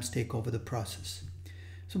sometimes take over the process.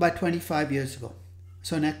 So about 25 years ago, I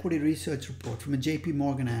saw an equity research report from a JP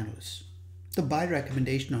Morgan analyst. The buy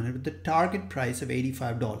recommendation on it with the target price of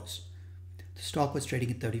 $85. The stock was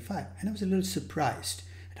trading at 35, and I was a little surprised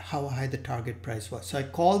at how high the target price was. So I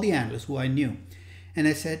called the analyst who I knew and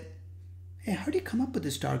I said, hey, how do you come up with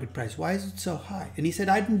this target price? Why is it so high? And he said,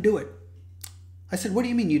 I didn't do it. I said, what do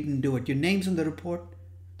you mean you didn't do it? Your name's on the report,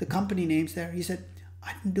 the company name's there. He said,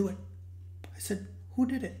 I didn't do it. I said, who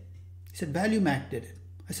did it? He said, ValueMac did it.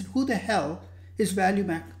 I said, who the hell is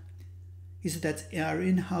ValueMac? He said, that's our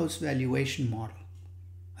in-house valuation model.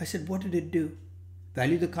 I said, what did it do?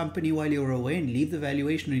 Value the company while you were away and leave the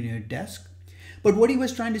valuation on your desk? But what he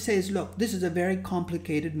was trying to say is, look, this is a very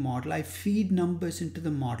complicated model. I feed numbers into the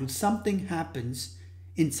model. Something happens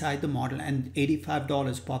inside the model and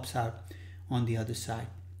 $85 pops out on the other side.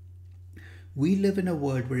 We live in a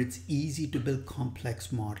world where it's easy to build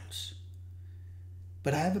complex models.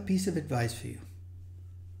 But I have a piece of advice for you.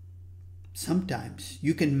 Sometimes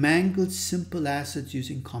you can mangle simple assets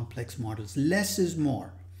using complex models. Less is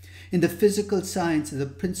more. In the physical science, there's a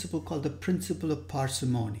principle called the principle of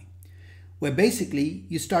parsimony, where basically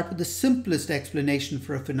you start with the simplest explanation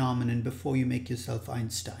for a phenomenon before you make yourself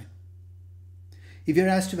Einstein. If you're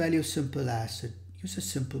asked to value a simple asset, use a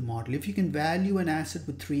simple model. If you can value an asset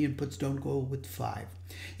with 3 inputs, don't go with 5.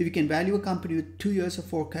 If you can value a company with 2 years of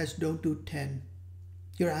forecast, don't do 10.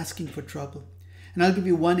 You're asking for trouble. And I'll give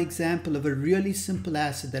you one example of a really simple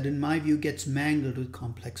asset that in my view gets mangled with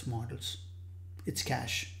complex models. It's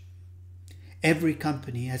cash. Every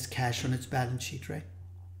company has cash on its balance sheet, right?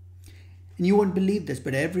 And you won't believe this,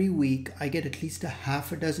 but every week I get at least a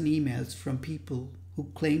half a dozen emails from people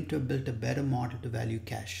who claim to have built a better model to value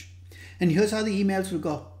cash. And here's how the emails will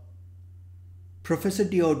go. Professor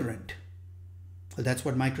Deodorant. Well, that's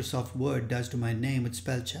what Microsoft Word does to my name with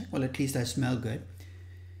spell check. Well, at least I smell good.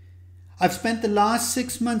 I've spent the last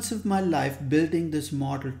 6 months of my life building this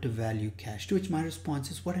model to value cash, to which my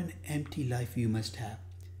response is, what an empty life you must have.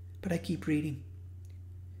 But I keep reading.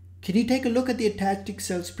 Can you take a look at the attached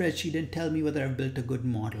Excel spreadsheet and tell me whether I've built a good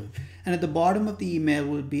model? And at the bottom of the email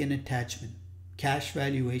will be an attachment,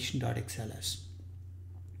 cashvaluation.xls.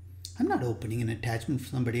 I'm not opening an attachment for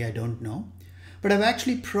somebody I don't know, but I've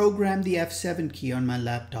actually programmed the F7 key on my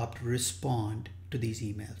laptop to respond to these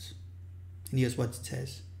emails. And here's what it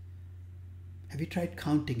says. Have you tried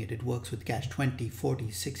counting it? It works with cash, 20, 40,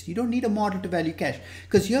 60. You don't need a model to value cash.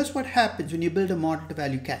 Because here's what happens when you build a model to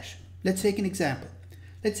value cash. Let's take an example.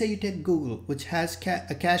 Let's say you take Google, which has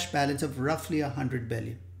a cash balance of roughly 100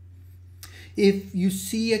 billion. If you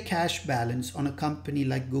see a cash balance on a company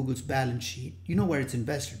like Google's balance sheet, you know where it's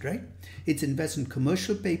invested, right? It's invested in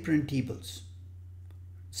commercial paper and T-bills.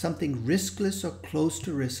 Something riskless or close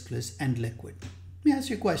to riskless and liquid. Let me ask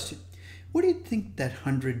you a question. What do you think that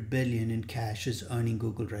 100 billion in cash is earning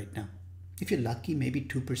Google right now? If you're lucky, maybe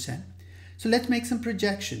 2%. So let's make some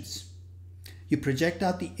projections. You project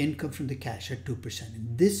out the income from the cash at 2%.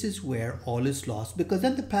 And this is where all is lost, because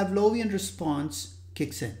then the Pavlovian response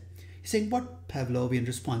kicks in. You're saying, what Pavlovian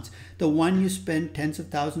response? The one you spend tens of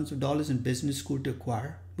thousands of dollars in business school to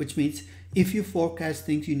acquire, which means if you forecast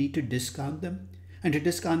things, you need to discount them. And to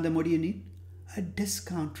discount them, what do you need? A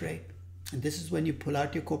discount rate. And this is when you pull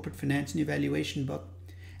out your corporate finance and your valuation book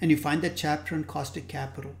and you find that chapter on cost of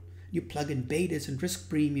capital. You plug in betas and risk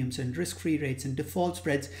premiums and risk-free rates and default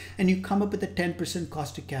spreads, and you come up with a 10%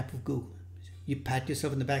 cost of cap of Google. You pat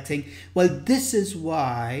yourself on the back saying, well, this is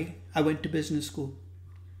why I went to business school.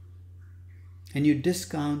 And you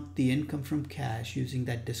discount the income from cash using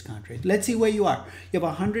that discount rate. Let's see where you are. You have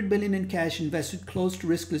 100 billion in cash invested close to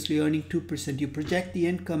risklessly, earning 2%. You project the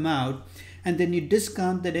income out, and then you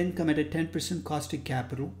discount that income at a 10% cost of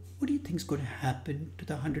capital. What do you think is going to happen to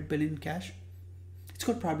the 100 billion in cash? It's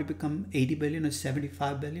going to probably become 80 billion or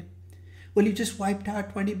 75 billion. Well, you just wiped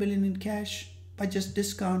out 20 billion in cash by just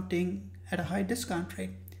discounting at a high discount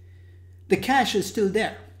rate. The cash is still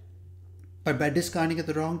there, but by discounting at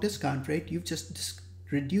the wrong discount rate, you've just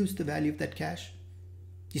reduced the value of that cash.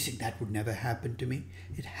 You think that would never happen to me?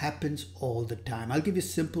 It happens all the time. I'll give you a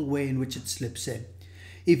simple way in which it slips in.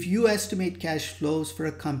 If you estimate cash flows for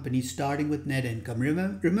a company starting with net income,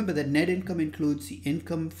 remember that net income includes the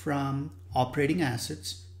income from operating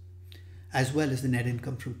assets as well as the net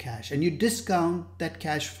income from cash. And you discount that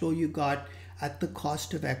cash flow you got at the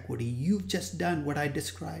cost of equity. You've just done what I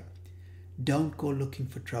described. Don't go looking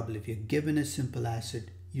for trouble. If you're given a simple asset,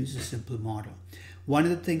 use a simple model. One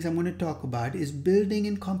of the things I'm going to talk about is building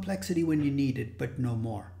in complexity when you need it, but no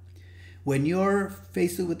more. When you're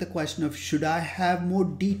faced with the question of, should I have more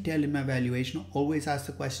detail in my valuation, always ask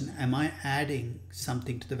the question, am I adding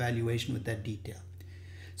something to the valuation with that detail?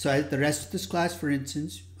 So as the rest of this class, for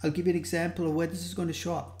instance, I'll give you an example of where this is going to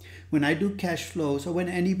show up. When I do cash flows, or when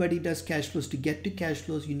anybody does cash flows, to get to cash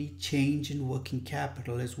flows, you need change in working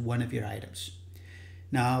capital as one of your items.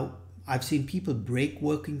 Now, I've seen people break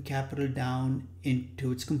working capital down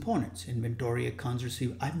into its components, inventory, accounts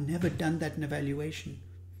receivable. I've never done that in a valuation.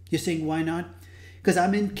 You're saying, why not? Because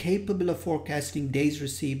I'm incapable of forecasting days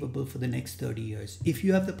receivable for the next 30 years. If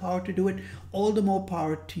you have the power to do it, all the more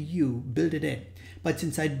power to you, build it in. But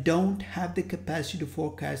since I don't have the capacity to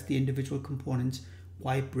forecast the individual components,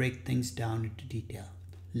 why break things down into detail?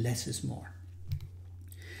 Less is more.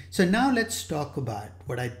 So now let's talk about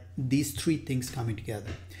these three things coming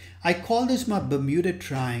together. I call this my Bermuda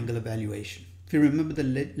Triangle evaluation. If you remember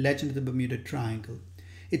the legend of the Bermuda Triangle,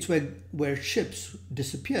 it's where ships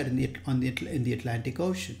disappeared in the Atlantic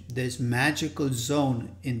Ocean. There's magical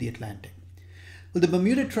zone in the Atlantic. Well, the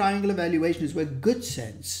Bermuda Triangle evaluation is where good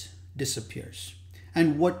sense disappears.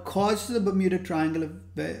 And what causes the Bermuda Triangle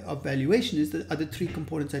of valuation are the three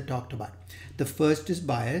components I talked about. The first is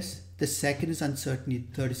bias, the second is uncertainty,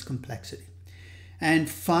 the third is complexity. And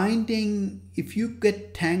finding, if you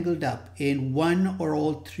get tangled up in one or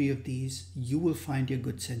all three of these, you will find your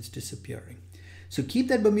good sense disappearing. So keep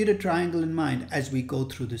that Bermuda Triangle in mind as we go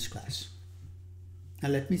through this class. Now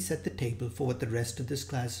let me set the table for what the rest of this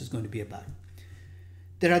class is going to be about.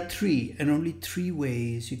 There are three and only three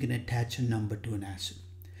ways you can attach a number to an asset.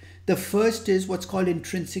 The first is what's called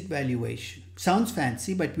intrinsic valuation. Sounds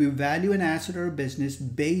fancy, but we value an asset or a business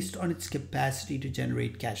based on its capacity to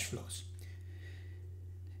generate cash flows.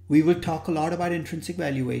 We will talk a lot about intrinsic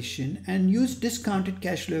valuation and use discounted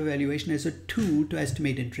cash flow valuation as a tool to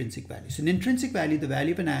estimate intrinsic value. So in intrinsic value, the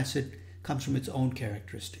value of an asset comes from its own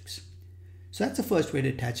characteristics. So that's the first way to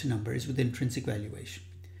attach a number, is with intrinsic valuation.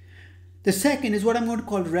 The second is what I'm going to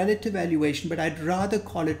call relative valuation, but I'd rather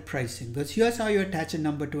call it pricing, because here's how you attach a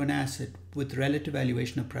number to an asset with relative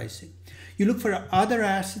valuation or pricing. You look for other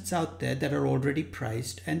assets out there that are already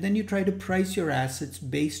priced, and then you try to price your assets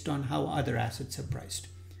based on how other assets are priced.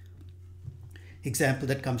 Example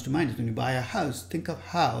that comes to mind is when you buy a house, think of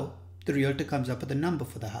how the realtor comes up with a number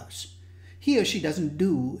for the house. He or she doesn't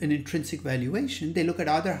do an intrinsic valuation. They look at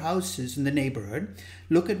other houses in the neighborhood,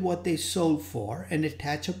 look at what they sold for, and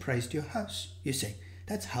attach a price to your house. You say,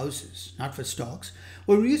 that's houses, not for stocks.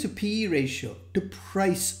 Well, we use a PE ratio to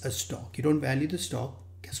price a stock. You don't value the stock.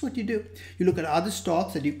 Guess what you do? You look at other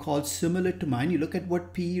stocks that you call similar to mine. You look at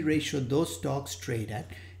what PE ratio those stocks trade at,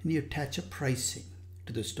 and you attach a pricing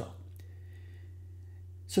to the stock.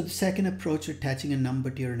 So the second approach to attaching a number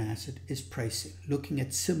to an asset is pricing, looking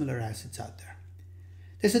at similar assets out there.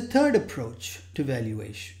 There's a third approach to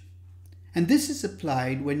valuation. And this is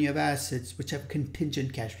applied when you have assets which have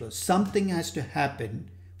contingent cash flows. Something has to happen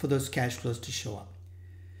for those cash flows to show up.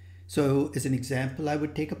 So as an example, I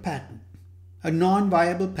would take a patent, a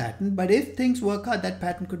non-viable patent, but if things work out, that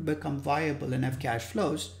patent could become viable and have cash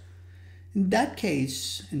flows. In that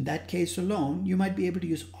case alone, you might be able to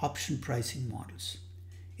use option pricing models.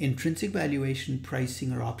 Intrinsic valuation,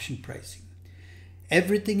 pricing, or option pricing.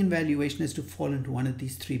 Everything in valuation has to fall into one of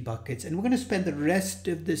these three buckets, and we're going to spend the rest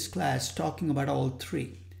of this class talking about all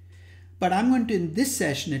three. But I'm going to, in this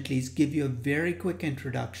session at least, give you a very quick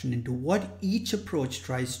introduction into what each approach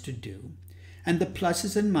tries to do and the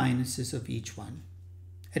pluses and minuses of each one,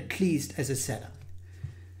 at least as a setup.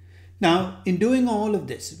 Now, in doing all of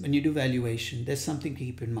this, when you do valuation, there's something to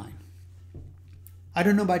keep in mind. I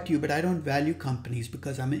don't know about you, but I don't value companies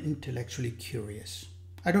because I'm intellectually curious.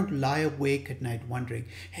 I don't lie awake at night wondering,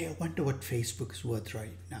 hey, I wonder what Facebook is worth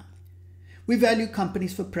right now. We value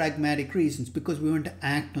companies for pragmatic reasons because we want to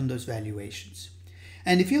act on those valuations.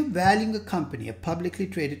 And if you're valuing a company, a publicly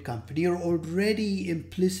traded company, you're already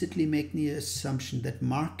implicitly making the assumption that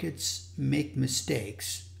markets make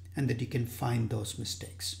mistakes and that you can find those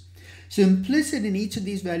mistakes. So implicit in each of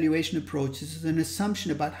these valuation approaches is an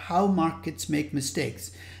assumption about how markets make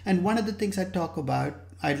mistakes. And one of the things I'd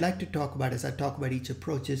like to talk about as I talk about each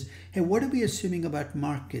approach is, hey, what are we assuming about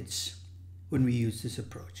markets when we use this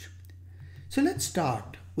approach? So let's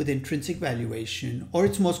start with intrinsic valuation, or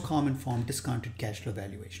its most common form, discounted cash flow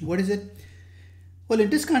valuation. What is it? Well, in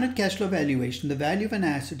discounted cash flow valuation, the value of an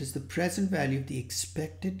asset is the present value of the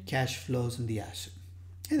expected cash flows in the asset.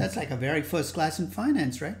 Hey, that's like a very first class in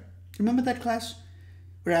finance, right? Remember that class?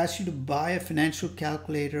 Where I asked you to buy a financial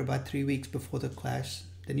calculator about 3 weeks before the class.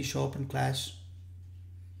 Then you show up in class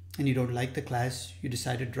and you don't like the class. You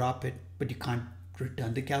decide to drop it, but you can't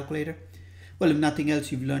return the calculator. Well, if nothing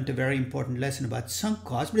else, you've learned a very important lesson about sunk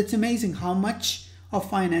costs. But it's amazing how much of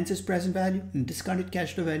finance is present value. And discounted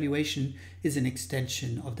cash flow valuation is an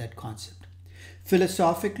extension of that concept.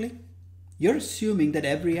 Philosophically, you're assuming that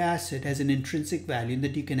every asset has an intrinsic value and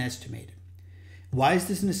that you can estimate it. Why is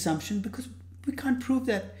this an assumption? Because we can't prove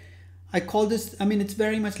that. I call this, it's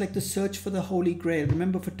very much like the search for the Holy Grail.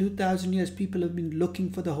 Remember, for 2,000 years, people have been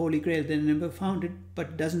looking for the Holy Grail. They never found it, but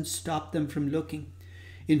it doesn't stop them from looking.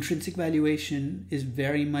 Intrinsic valuation is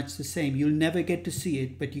very much the same. You'll never get to see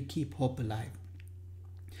it, but you keep hope alive.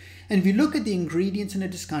 And if you look at the ingredients in a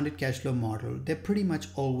discounted cash flow model, they're pretty much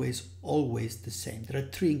always the same. There are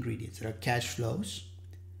three ingredients. There are cash flows,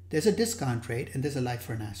 there's a discount rate, and there's a life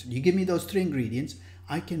for an asset. You give me those three ingredients,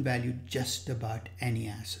 I can value just about any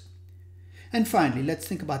asset. And finally, let's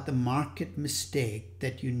think about the market mistake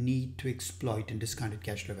that you need to exploit in discounted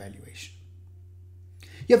cash flow valuation.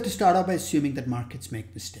 You have to start off by assuming that markets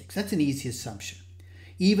make mistakes. That's an easy assumption.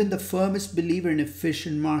 Even the firmest believer in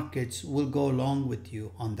efficient markets will go along with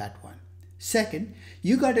you on that one. Second,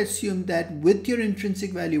 you got to assume that with your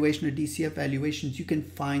intrinsic valuation or DCF valuations, you can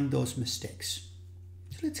find those mistakes.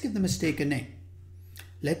 So let's give the mistake a name.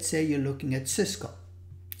 Let's say you're looking at Cisco.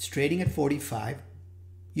 It's trading at 45.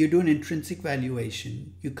 You do an intrinsic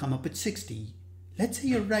valuation. You come up with 60. Let's say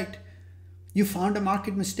you're right. You found a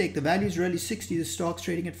market mistake. The value is really 60. The stock's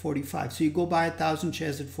trading at 45. So you go buy 1,000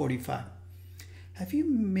 shares at 45. Have you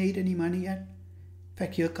made any money yet? In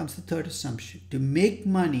fact, here comes the third assumption. To make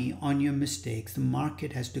money on your mistakes, the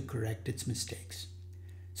market has to correct its mistakes.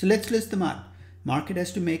 So let's list them out. Market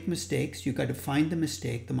has to make mistakes. You got to find the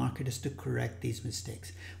mistake. The market has to correct these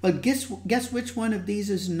mistakes. Well, guess which one of these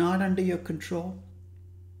is not under your control?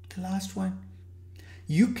 The last one.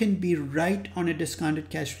 You can be right on a discounted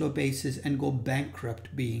cash flow basis and go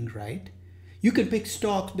bankrupt being right. You can pick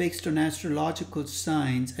stocks based on astrological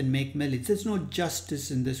signs and make millions. There's no justice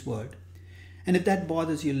in this world. And if that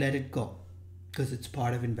bothers you, let it go, because it's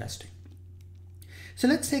part of investing. So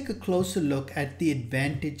let's take a closer look at the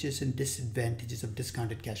advantages and disadvantages of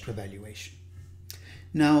discounted cash flow valuation.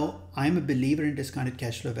 Now, I'm a believer in discounted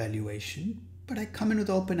cash flow valuation, but I come in with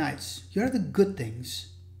open eyes. Here are the good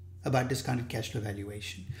things about discounted cash flow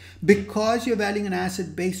valuation. Because you're valuing an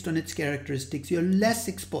asset based on its characteristics, you're less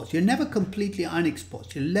exposed. You're never completely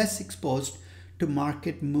unexposed. You're less exposed to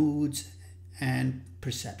market moods and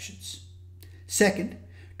perceptions. Second,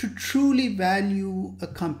 to truly value a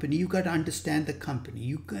company, you got to understand the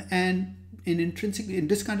company. And in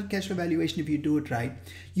discounted cash flow valuation, if you do it right,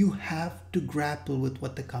 you have to grapple with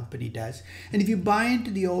what the company does. And if you buy into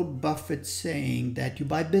the old Buffett saying that you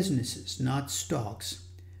buy businesses, not stocks,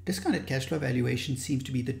 discounted cash flow valuation seems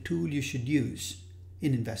to be the tool you should use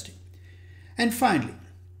in investing. And finally,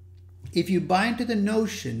 if you buy into the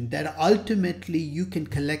notion that ultimately you can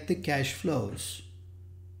collect the cash flows,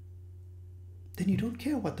 then you don't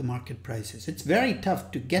care what the market price is. It's very tough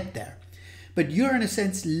to get there, but you're in a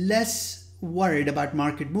sense less worried about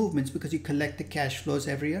market movements because you collect the cash flows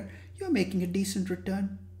every year. You're making a decent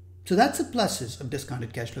return. So that's the pluses of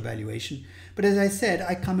discounted cash flow valuation. But as I said,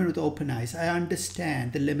 I come in with open eyes. I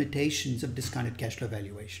understand the limitations of discounted cash flow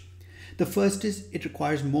valuation. The first is it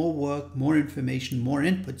requires more work, more information, more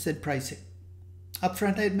inputs than pricing.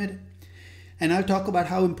 Upfront, I admit it. And I'll talk about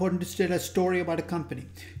how important it is to tell a story about a company.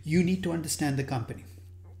 You need to understand the company.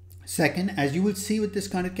 Second, as you will see with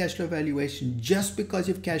discounted cash flow valuation, just because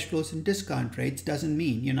you have cash flows and discount rates doesn't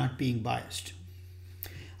mean you're not being biased.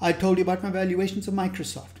 I told you about my valuations of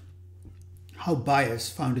Microsoft, how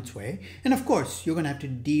bias found its way. And of course, you're going to have to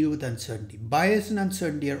deal with uncertainty. Bias and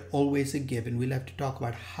uncertainty are always a given. We'll have to talk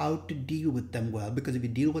about how to deal with them well, because if you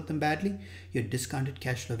deal with them badly, your discounted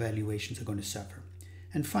cash flow valuations are going to suffer.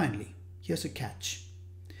 And finally, here's a catch.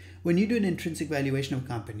 When you do an intrinsic valuation of a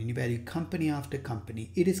company and you value company after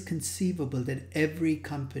company, it is conceivable that every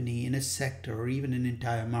company in a sector or even an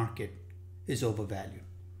entire market is overvalued.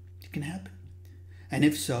 It can happen. And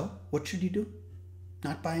if so, what should you do?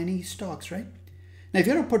 Not buy any stocks, right? Now, if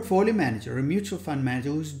you're a portfolio manager or a mutual fund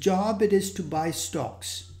manager whose job it is to buy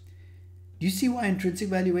stocks, do you see why intrinsic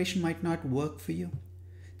valuation might not work for you?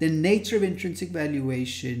 The nature of intrinsic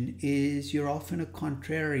valuation is you're often a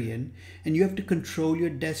contrarian and you have to control your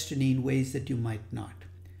destiny in ways that you might not.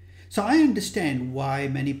 So I understand why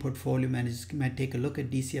many portfolio managers might take a look at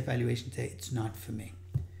DCF valuation and say, it's not for me.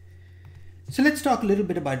 So let's talk a little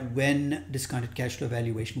bit about when discounted cash flow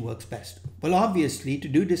valuation works best. Well, obviously, to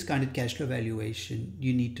do discounted cash flow valuation,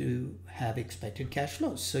 you need to have expected cash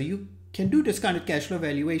flows. So you can do discounted cash flow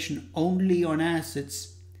valuation only on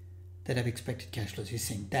assets that have expected cash flows. You're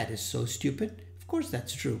saying, that is so stupid. Of course,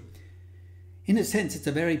 that's true. In a sense, it's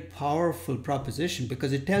a very powerful proposition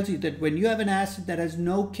because it tells you that when you have an asset that has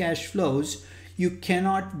no cash flows, you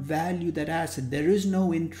cannot value that asset. There is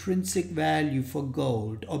no intrinsic value for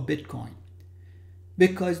gold or Bitcoin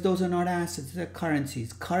because those are not assets, they're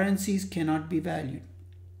currencies. Currencies cannot be valued.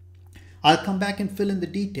 I'll come back and fill in the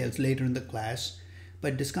details later in the class,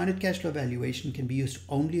 but discounted cash flow valuation can be used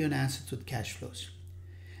only on assets with cash flows.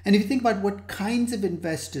 And if you think about what kinds of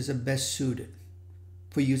investors are best suited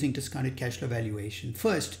for using discounted cash flow valuation,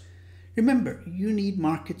 first, remember, you need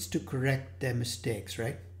markets to correct their mistakes,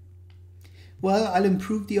 right? Well, I'll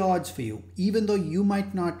improve the odds for you. Even though you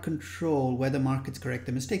might not control whether markets correct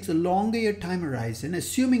their mistakes, the longer your time horizon,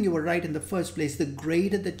 assuming you were right in the first place, the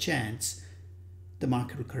greater the chance the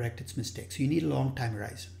market will correct its mistakes. So you need a long time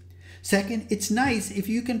horizon. Second, it's nice if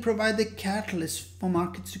you can provide the catalyst for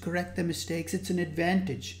markets to correct their mistakes. It's an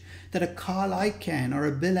advantage that a Carl Icahn or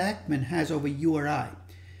a Bill Ackman has over you or I.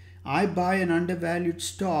 I buy an undervalued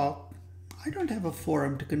stock. I don't have a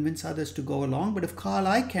forum to convince others to go along, but if Carl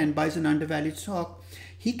Icahn buys an undervalued stock,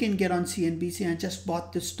 he can get on CNBC and just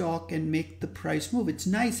bought the stock and make the price move. It's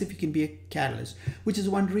nice if you can be a catalyst, which is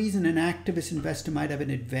one reason an activist investor might have an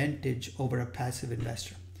advantage over a passive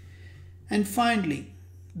investor. And finally,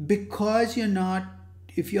 because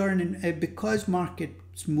because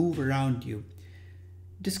markets move around you,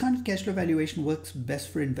 discounted cash flow valuation works best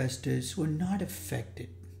for investors who are not affected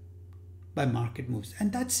by market moves.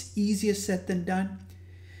 And that's easier said than done.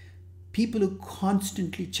 People who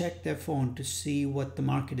constantly check their phone to see what the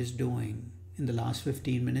market is doing in the last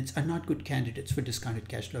 15 minutes are not good candidates for discounted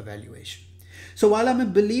cash flow valuation. So while I'm a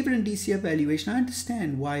believer in DCF valuation, I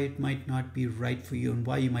understand why it might not be right for you and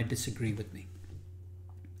why you might disagree with me.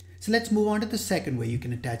 So let's move on to the second way you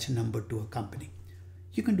can attach a number to a company.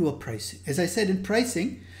 You can do a pricing. As I said, in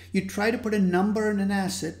pricing, you try to put a number on an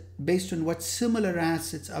asset based on what similar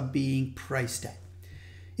assets are being priced at.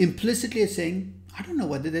 Implicitly, you're saying, I don't know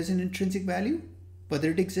whether there's an intrinsic value,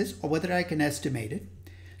 whether it exists, or whether I can estimate it.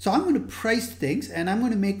 So I'm going to price things and I'm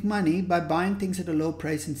going to make money by buying things at a low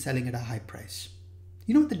price and selling at a high price.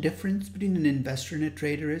 You know what the difference between an investor and a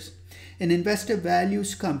trader is? An investor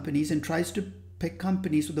values companies and tries to pick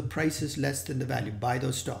companies where the price is less than the value, buy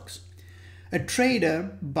those stocks. A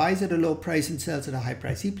trader buys at a low price and sells at a high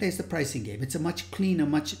price. He plays the pricing game. It's a much cleaner,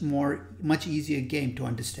 much easier game to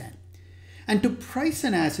understand. And to price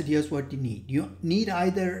an asset, here's what you need. You need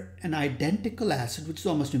either an identical asset, which is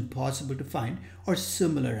almost impossible to find, or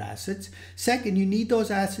similar assets. Second, you need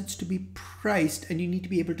those assets to be priced and you need to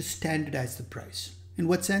be able to standardize the price. In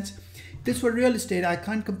what sense? If this were real estate, I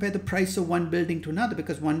can't compare the price of one building to another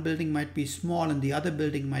because one building might be small and the other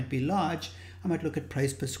building might be large. I might look at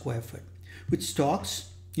price per square foot. With stocks,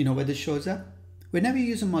 you know where this shows up? Whenever you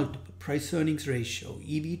use a multiple, price earnings ratio,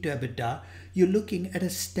 EV to EBITDA, you're looking at a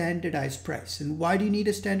standardized price. And why do you need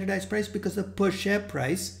a standardized price? Because the per share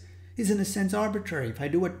price is in a sense arbitrary. If I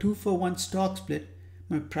do a 2-for-1 stock split,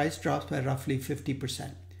 my price drops by roughly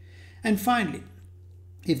 50%. And finally,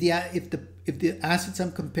 if the assets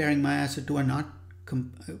I'm comparing my asset to are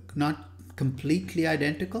not completely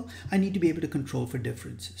identical, I need to be able to control for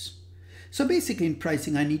differences. So basically in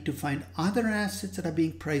pricing, I need to find other assets that are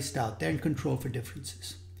being priced out there and control for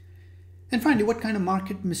differences. And finally, what kind of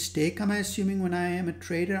market mistake am I assuming when I am a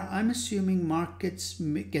trader? I'm assuming markets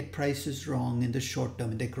get prices wrong in the short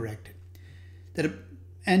term and they correct it.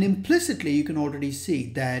 And implicitly, you can already see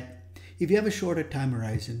that if you have a shorter time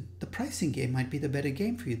horizon, the pricing game might be the better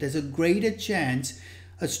game for you. There's a greater chance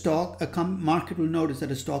a market will notice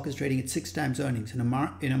that a stock is trading at 6 times earnings in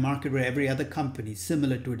a market where every other company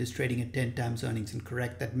similar to it is trading at 10 times earnings and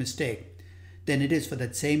correct that mistake than it is for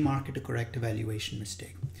that same market to correct a valuation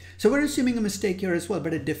mistake. So we're assuming a mistake here as well,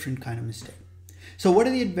 but a different kind of mistake. So what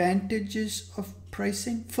are the advantages of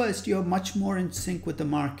pricing? First, you're much more in sync with the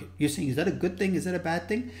market. You're saying, is that a good thing? Is that a bad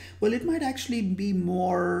thing? Well, it might actually be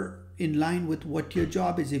more in line with what your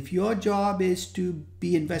job is. If your job is to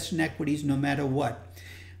be invested in equities no matter what,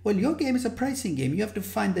 well, your game is a pricing game. You have to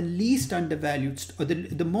find the least undervalued or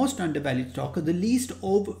the most undervalued stock or the least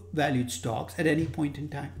overvalued stocks at any point in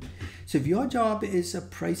time. So if your job is a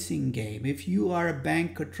pricing game, if you are a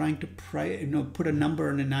banker trying to put a number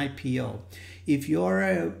on an IPO, if you're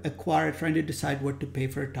an acquirer trying to decide what to pay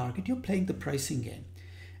for a target, you're playing the pricing game.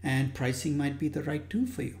 And pricing might be the right tool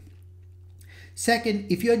for you.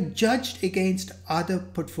 Second, if you're judged against other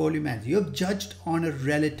portfolio managers, you're judged on a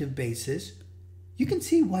relative basis, you can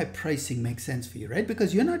see why pricing makes sense for you, right?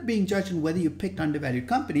 Because you're not being judged on whether you picked undervalued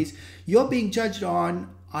companies. You're being judged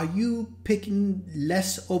on, are you picking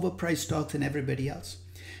less overpriced stocks than everybody else?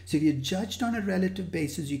 So if you're judged on a relative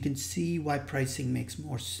basis, you can see why pricing makes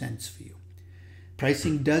more sense for you.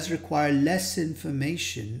 Pricing does require less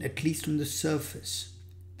information, at least on the surface,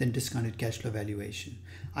 than discounted cash flow valuation.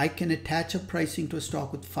 I can attach a pricing to a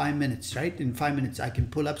stock with 5 minutes, right? In 5 minutes, I can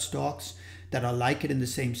pull up stocks that are like it in the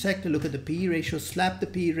same sector, look at the PE ratio, slap the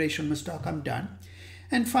PE ratio on my stock, I'm done.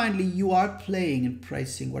 And finally, you are playing and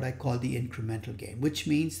pricing what I call the incremental game, which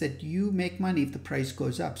means that you make money if the price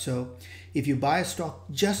goes up. So if you buy a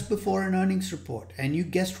stock just before an earnings report and you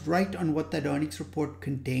guessed right on what that earnings report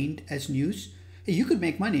contained as news, you could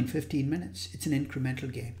make money in 15 minutes. It's an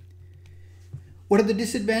incremental game. What are the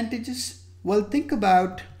disadvantages? Well, think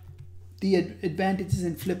about the advantages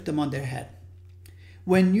and flip them on their head.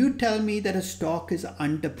 When you tell me that a stock is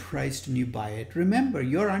underpriced and you buy it, remember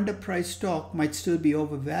your underpriced stock might still be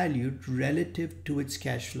overvalued relative to its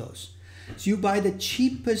cash flows. So you buy the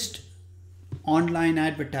cheapest online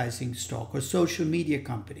advertising stock or social media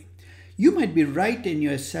company. You might be right in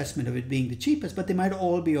your assessment of it being the cheapest, but they might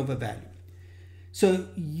all be overvalued. So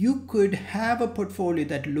you could have a portfolio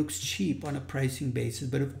that looks cheap on a pricing basis,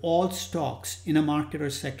 but if all stocks in a market or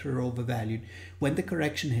sector are overvalued, when the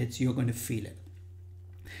correction hits, you're going to feel it.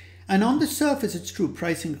 And on the surface, it's true,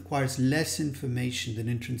 pricing requires less information than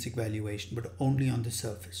intrinsic valuation, but only on the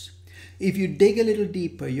surface. If you dig a little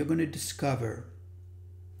deeper, you're going to discover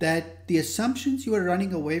that the assumptions you are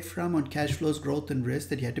running away from on cash flows, growth, and risk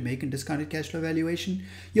that you had to make in discounted cash flow valuation,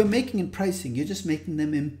 you're making in pricing. You're just making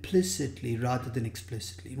them implicitly rather than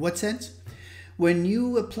explicitly. In what sense? When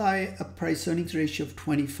you apply a price earnings ratio of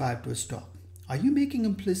 25 to a stock, are you making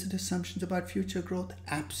implicit assumptions about future growth?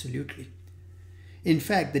 Absolutely. In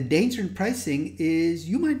fact, the danger in pricing is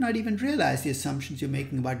you might not even realize the assumptions you're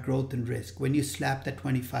making about growth and risk when you slap that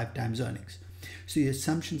 25 times earnings. So your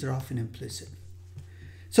assumptions are often implicit.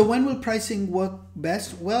 So when will pricing work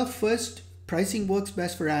best? Well, first, pricing works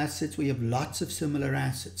best for assets where you have lots of similar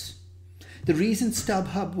assets. The reason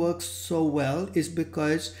StubHub works so well is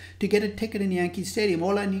because to get a ticket in Yankee Stadium,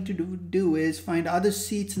 all I need to do is find other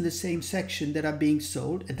seats in the same section that are being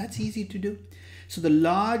sold, and that's easy to do. So the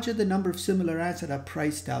larger the number of similar assets are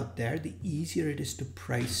priced out there, the easier it is to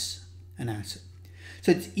price an asset.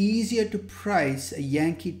 So it's easier to price a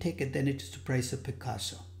Yankee ticket than it is to price a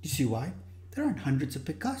Picasso. You see why? There aren't hundreds of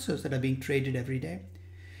Picassos that are being traded every day.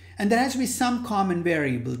 And there has to be some common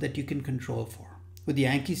variable that you can control for. With the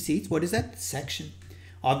Yankee seats, what is that? The section.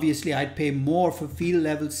 Obviously, I'd pay more for field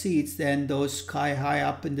level seats than those sky high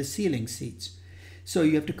up in the ceiling seats. So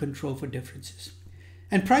you have to control for differences.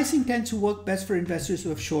 And pricing tends to work best for investors who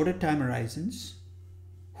have shorter time horizons,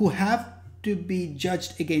 who have to be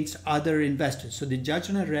judged against other investors. So they're judged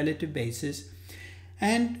on a relative basis.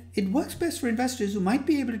 And it works best for investors who might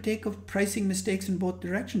be able to take off pricing mistakes in both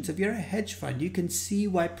directions. If you're a hedge fund, you can see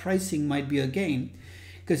why pricing might be a gain.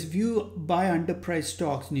 Because if you buy underpriced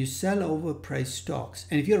stocks and you sell overpriced stocks,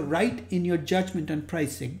 and if you're right in your judgment on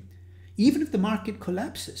pricing, even if the market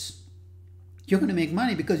collapses, you're going to make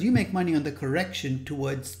money because you make money on the correction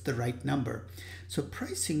towards the right number. So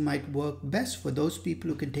pricing might work best for those people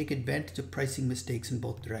who can take advantage of pricing mistakes in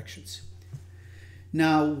both directions.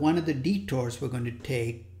 Now, one of the detours we're going to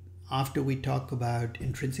take after we talk about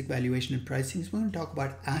intrinsic valuation and pricing is we're going to talk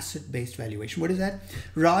about asset-based valuation. What is that?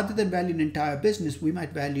 Rather than value an entire business, we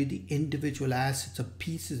might value the individual assets or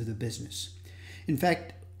pieces of the business. In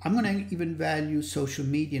fact, I'm going to even value social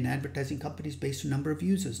media and advertising companies based on number of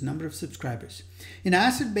users, number of subscribers. In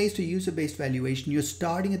asset-based or user-based valuation, you're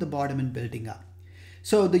starting at the bottom and building up.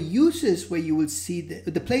 So the uses where you will see,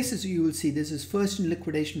 the places you will see this is first in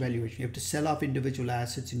liquidation valuation. You have to sell off individual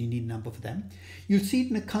assets and you need a number for them. You'll see it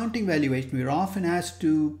in accounting valuation. We're often asked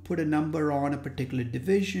to put a number on a particular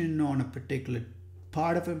division, on a particular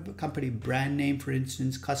part of a company, brand name, for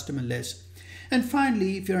instance, customer list. And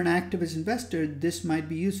finally, if you're an activist investor, this might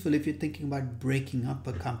be useful if you're thinking about breaking up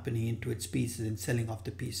a company into its pieces and selling off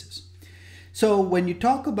the pieces. So when you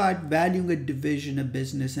talk about valuing a division, a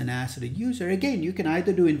business, an asset, a user, again, you can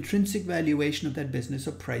either do intrinsic valuation of that business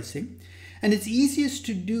or pricing. And it's easiest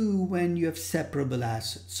to do when you have separable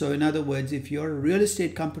assets. So in other words, if you're a real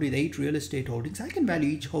estate company with 8 real estate holdings, I can value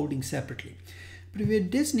each holding separately. But if you're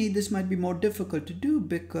Disney, this might be more difficult to do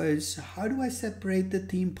because how do I separate the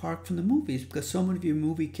theme park from the movies? Because so many of your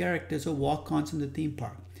movie characters are walk-ons in the theme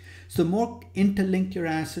park. So the more interlinked your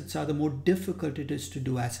assets are, the more difficult it is to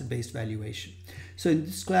do asset-based valuation. So in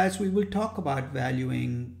this class, we will talk about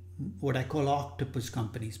valuing what I call octopus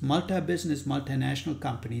companies, multi-business, multinational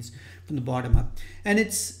companies from the bottom up. And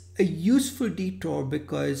it's a useful detour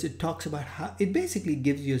because it talks about how, it basically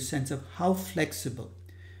gives you a sense of how flexible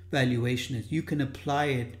valuation is. You can apply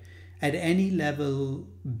it at any level,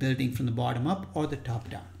 building from the bottom up or the top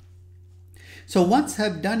down. So once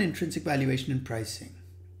I've done intrinsic valuation and pricing,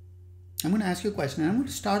 I'm going to ask you a question, and I'm going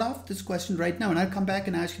to start off this question right now, and I'll come back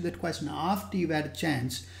and ask you that question after you've had a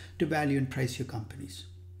chance to value and price your companies.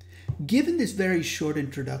 Given this very short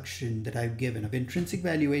introduction that I've given of intrinsic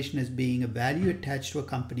valuation as being a value attached to a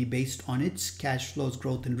company based on its cash flows,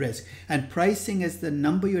 growth, and risk, and pricing as the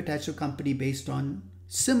number you attach to a company based on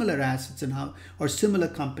similar assets and how, or similar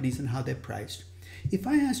companies and how they're priced. If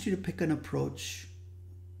I asked you to pick an approach,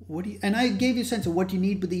 and I gave you a sense of what you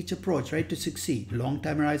need with each approach, right, to succeed, long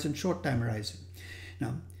time horizon, short time horizon.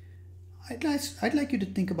 Now, I'd like you to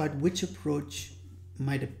think about which approach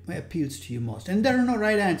might appeals to you most. And there are no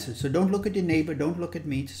right answers. So don't look at your neighbor, don't look at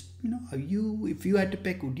me. Just, if you had to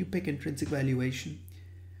pick, would you pick intrinsic valuation?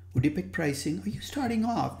 Would you pick pricing? Are you starting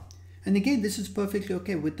off? And again, this is perfectly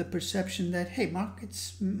okay with the perception that, hey,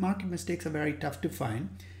 market mistakes are very tough to find.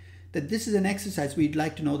 That this is an exercise where you'd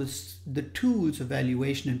like to know the tools of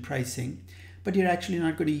valuation and pricing, but you're actually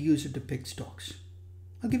not going to use it to pick stocks.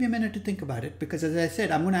 I'll give you a minute to think about it because, as I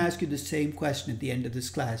said, I'm going to ask you the same question at the end of this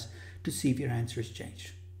class to see if your answer has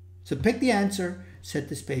changed. So pick the answer, set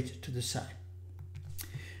this page to the side.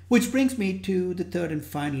 Which brings me to the third and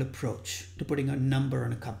final approach to putting a number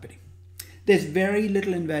on a company. There's very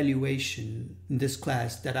little in valuation in this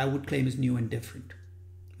class that I would claim is new and different.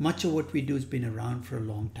 Much of what we do has been around for a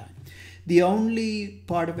long time. The only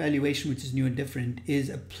part of valuation which is new and different is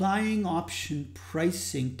applying option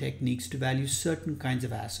pricing techniques to value certain kinds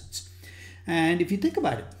of assets. And if you think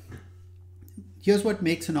about it, here's what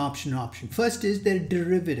makes an option an option. First is they're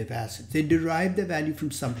derivative assets. They derive their value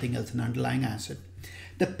from something else, an underlying asset.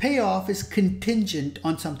 The payoff is contingent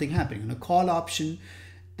on something happening. In a call option,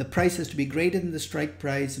 the price has to be greater than the strike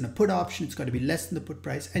price. In a put option, it's got to be less than the put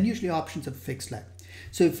price. And usually options have fixed life.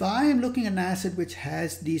 So if I am looking at an asset which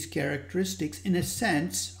has these characteristics, in a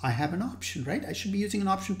sense, I have an option, right? I should be using an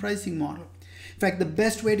option pricing model. In fact, the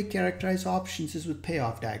best way to characterize options is with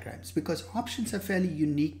payoff diagrams because options are fairly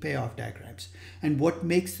unique payoff diagrams. And what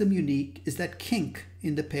makes them unique is that kink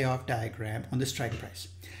in the payoff diagram on the strike price.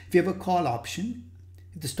 If you have a call option,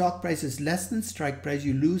 if the stock price is less than strike price,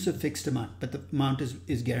 you lose a fixed amount, but the amount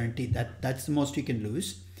is guaranteed. That's the most you can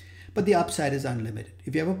lose. But the upside is unlimited.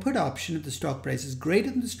 If you have a put option, if the stock price is greater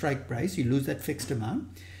than the strike price, you lose that fixed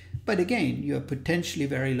amount. But again, you have potentially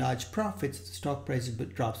very large profits if the stock price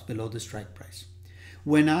drops below the strike price.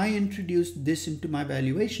 When I introduce this into my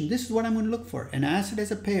valuation, this is what I'm going to look for. An asset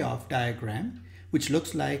as a payoff diagram, which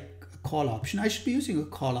looks like a call option. I should be using a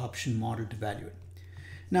call option model to value it.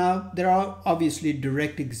 Now, there are obviously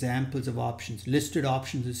direct examples of options. Listed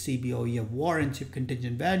options is CBO, you have warrants, you have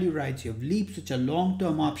contingent value rights, you have leaps, which are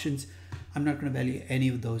long-term options. I'm not going to value any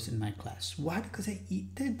of those in my class. Why? Because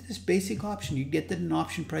they're this basic option. You get that in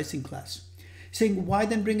option pricing class. Saying, why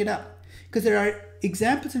then bring it up? Because there are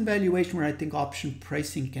examples in valuation where I think option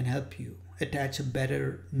pricing can help you attach a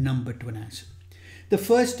better number to an asset. The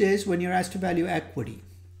first is when you're asked to value equity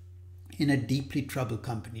in a deeply troubled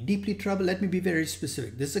company. Deeply troubled, let me be very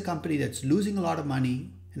specific. This is a company that's losing a lot of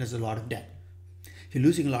money and has a lot of debt. If you're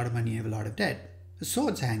losing a lot of money and you have a lot of debt, the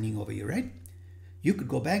sword's hanging over you, right? You could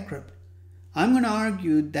go bankrupt. I'm going to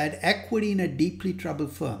argue that equity in a deeply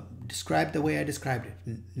troubled firm, described the way I described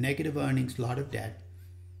it, negative earnings, a lot of debt,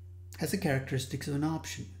 has the characteristics of an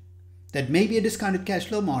option. That maybe a discounted cash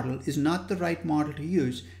flow model is not the right model to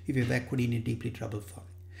use if you have equity in a deeply troubled firm.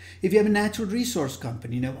 If you have a natural resource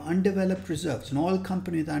company, you have undeveloped reserves, an oil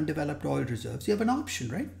company with undeveloped oil reserves, you have an option,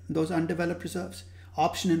 right? Those undeveloped reserves.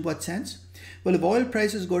 Option in what sense? Well, if oil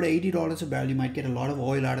prices go to $80 a barrel, you might get a lot of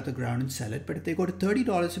oil out of the ground and sell it. But if they go to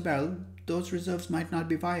 $30 a barrel, those reserves might not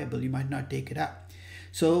be viable. You might not take it out.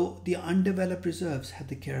 So the undeveloped reserves have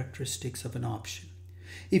the characteristics of an option.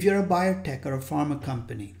 If you're a biotech or a pharma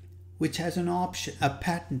company, which has an option, a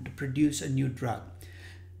patent to produce a new drug,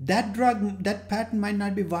 that patent might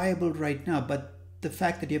not be viable right now, but the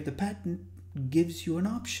fact that you have the patent gives you an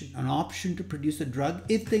option to produce a drug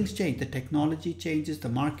if things change, the technology changes, the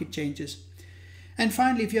market changes. And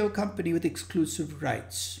finally, if you have a company with exclusive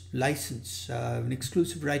rights, license, an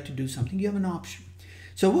exclusive right to do something, you have an option.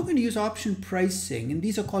 So we're going to use option pricing, and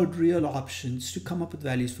these are called real options, to come up with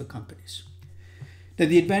values for companies. Now,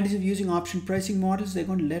 the advantage of using option pricing models, they're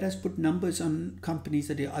going to let us put numbers on companies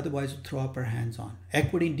that they otherwise would throw up our hands on.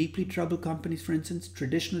 Equity in deeply troubled companies, for instance,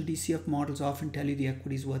 traditional DCF models often tell you the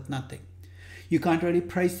equity is worth nothing. You can't really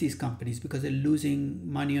price these companies because they're losing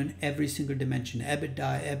money on every single dimension.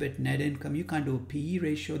 EBITDA, EBIT, net income. You can't do a PE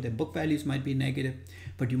ratio. Their book values might be negative,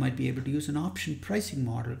 but you might be able to use an option pricing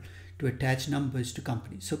model to attach numbers to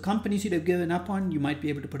companies. So companies you'd have given up on, you might be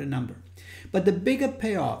able to put a number. But the bigger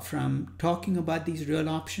payoff from talking about these real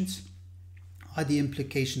options are the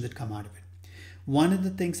implications that come out of it. One of the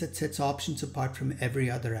things that sets options apart from every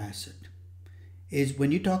other asset is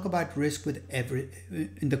when you talk about risk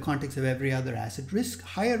in the context of every other asset,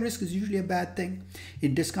 higher risk is usually a bad thing.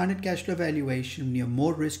 In discounted cash flow valuation, when you have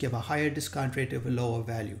more risk, you have a higher discount rate of a lower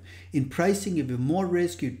value. In pricing, if you have more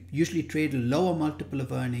risk, you usually trade a lower multiple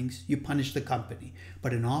of earnings, you punish the company.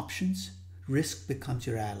 But in options, risk becomes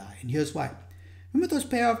your ally. And here's why. Remember those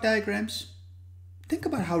payoff diagrams? Think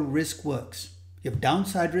about how risk works. You have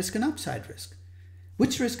downside risk and upside risk.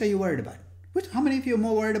 Which risk are you worried about? How many of you are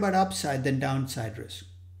more worried about upside than downside risk?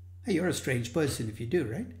 Hey, you're a strange person if you do,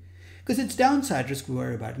 right? Because it's downside risk we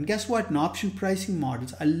worry about. And guess what? In option pricing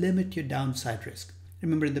models, I limit your downside risk.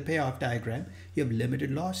 Remember in the payoff diagram, you have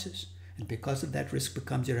limited losses. And because of that, risk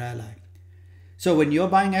becomes your ally. So when you're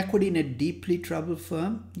buying equity in a deeply troubled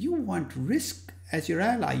firm, you want risk as your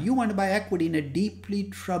ally. You want to buy equity in a deeply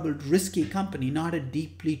troubled, risky company, not a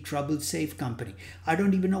deeply troubled, safe company. I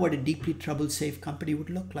don't even know what a deeply troubled, safe company would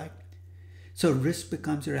look like. So risk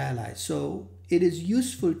becomes your ally. So it is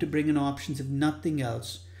useful to bring in options, if nothing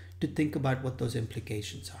else, to think about what those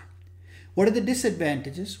implications are. What are the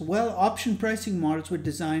disadvantages? Well, option pricing models were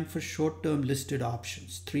designed for short-term listed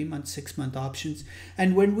options, 3-month, 6-month options.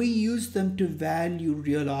 And when we use them to value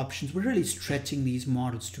real options, we're really stretching these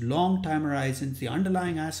models to long time horizons. The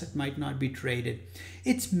underlying asset might not be traded.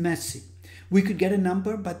 It's messy. We could get a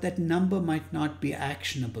number, but that number might not be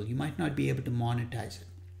actionable. You might not be able to monetize it.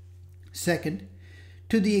 Second,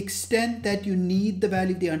 to the extent that you need the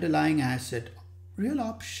value of the underlying asset, real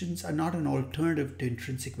options are not an alternative to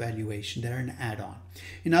intrinsic valuation. They're an add-on.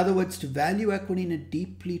 In other words, to value equity in a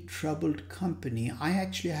deeply troubled company, I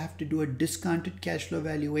actually have to do a discounted cash flow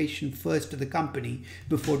valuation first of the company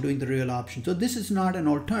before doing the real option. So this is not an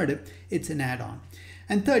alternative, it's an add-on.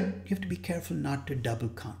 And third, you have to be careful not to double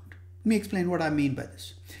count. Let me explain what I mean by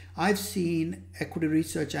this. I've seen equity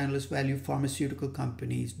research analysts value pharmaceutical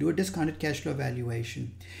companies, do a discounted cash flow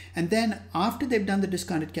valuation, and then after they've done the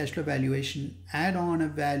discounted cash flow valuation, add on a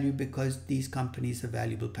value because these companies are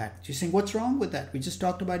valuable patents. You're saying, what's wrong with that? We just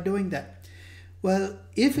talked about doing that. Well,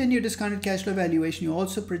 if in your discounted cash flow valuation, you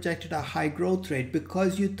also projected a high growth rate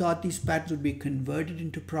because you thought these patents would be converted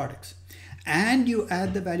into products, and you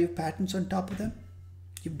add the value of patents on top of them,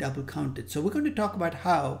 you've double counted. So we're going to talk about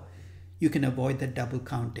how you can avoid that double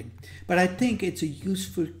counting. But I think it's a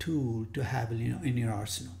useful tool to have in your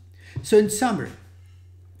arsenal. So in summary,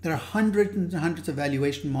 there are hundreds and hundreds of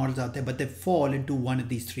valuation models out there, but they fall into one of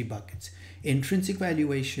these three buckets: intrinsic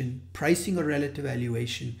valuation, pricing or relative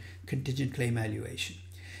valuation, contingent claim valuation.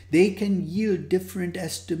 They can yield different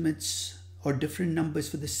estimates or different numbers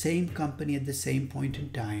for the same company at the same point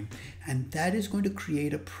in time, and that is going to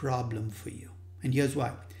create a problem for you. And here's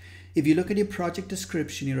why. If you look at your project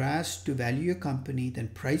description, you're asked to value your company, then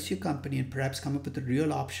price your company, and perhaps come up with a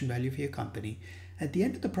real option value for your company. At the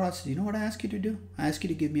end of the process, you know what I ask you to do? I ask you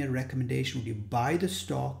to give me a recommendation. Would you buy the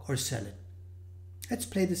stock or sell it? Let's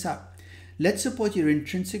play this out. Let's suppose your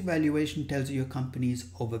intrinsic valuation tells you your company is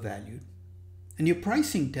overvalued, and your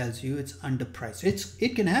pricing tells you it's underpriced.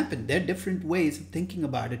 It can happen. There are different ways of thinking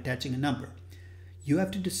about attaching a number. You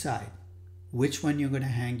have to decide which one you're going to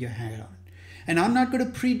hang your hat on. And I'm not going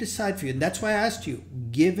to pre-decide for you. And that's why I asked you,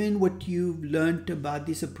 given what you've learned about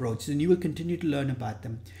these approaches, and you will continue to learn about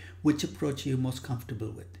them, which approach are you most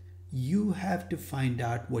comfortable with? You have to find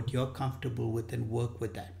out what you're comfortable with and work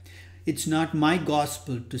with that. It's not my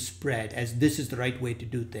gospel to spread as this is the right way to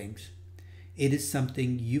do things. It is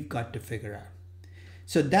something you've got to figure out.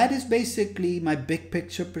 So that is basically my big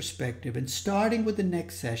picture perspective. And starting with the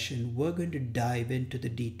next session, we're going to dive into the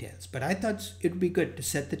details. But I thought it would be good to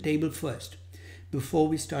set the table first, before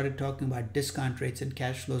we started talking about discount rates and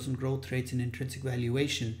cash flows and growth rates and intrinsic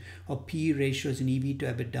valuation, or PE ratios and EV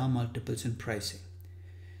to EBITDA multiples and pricing.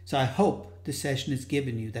 So I hope this session has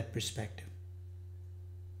given you that perspective.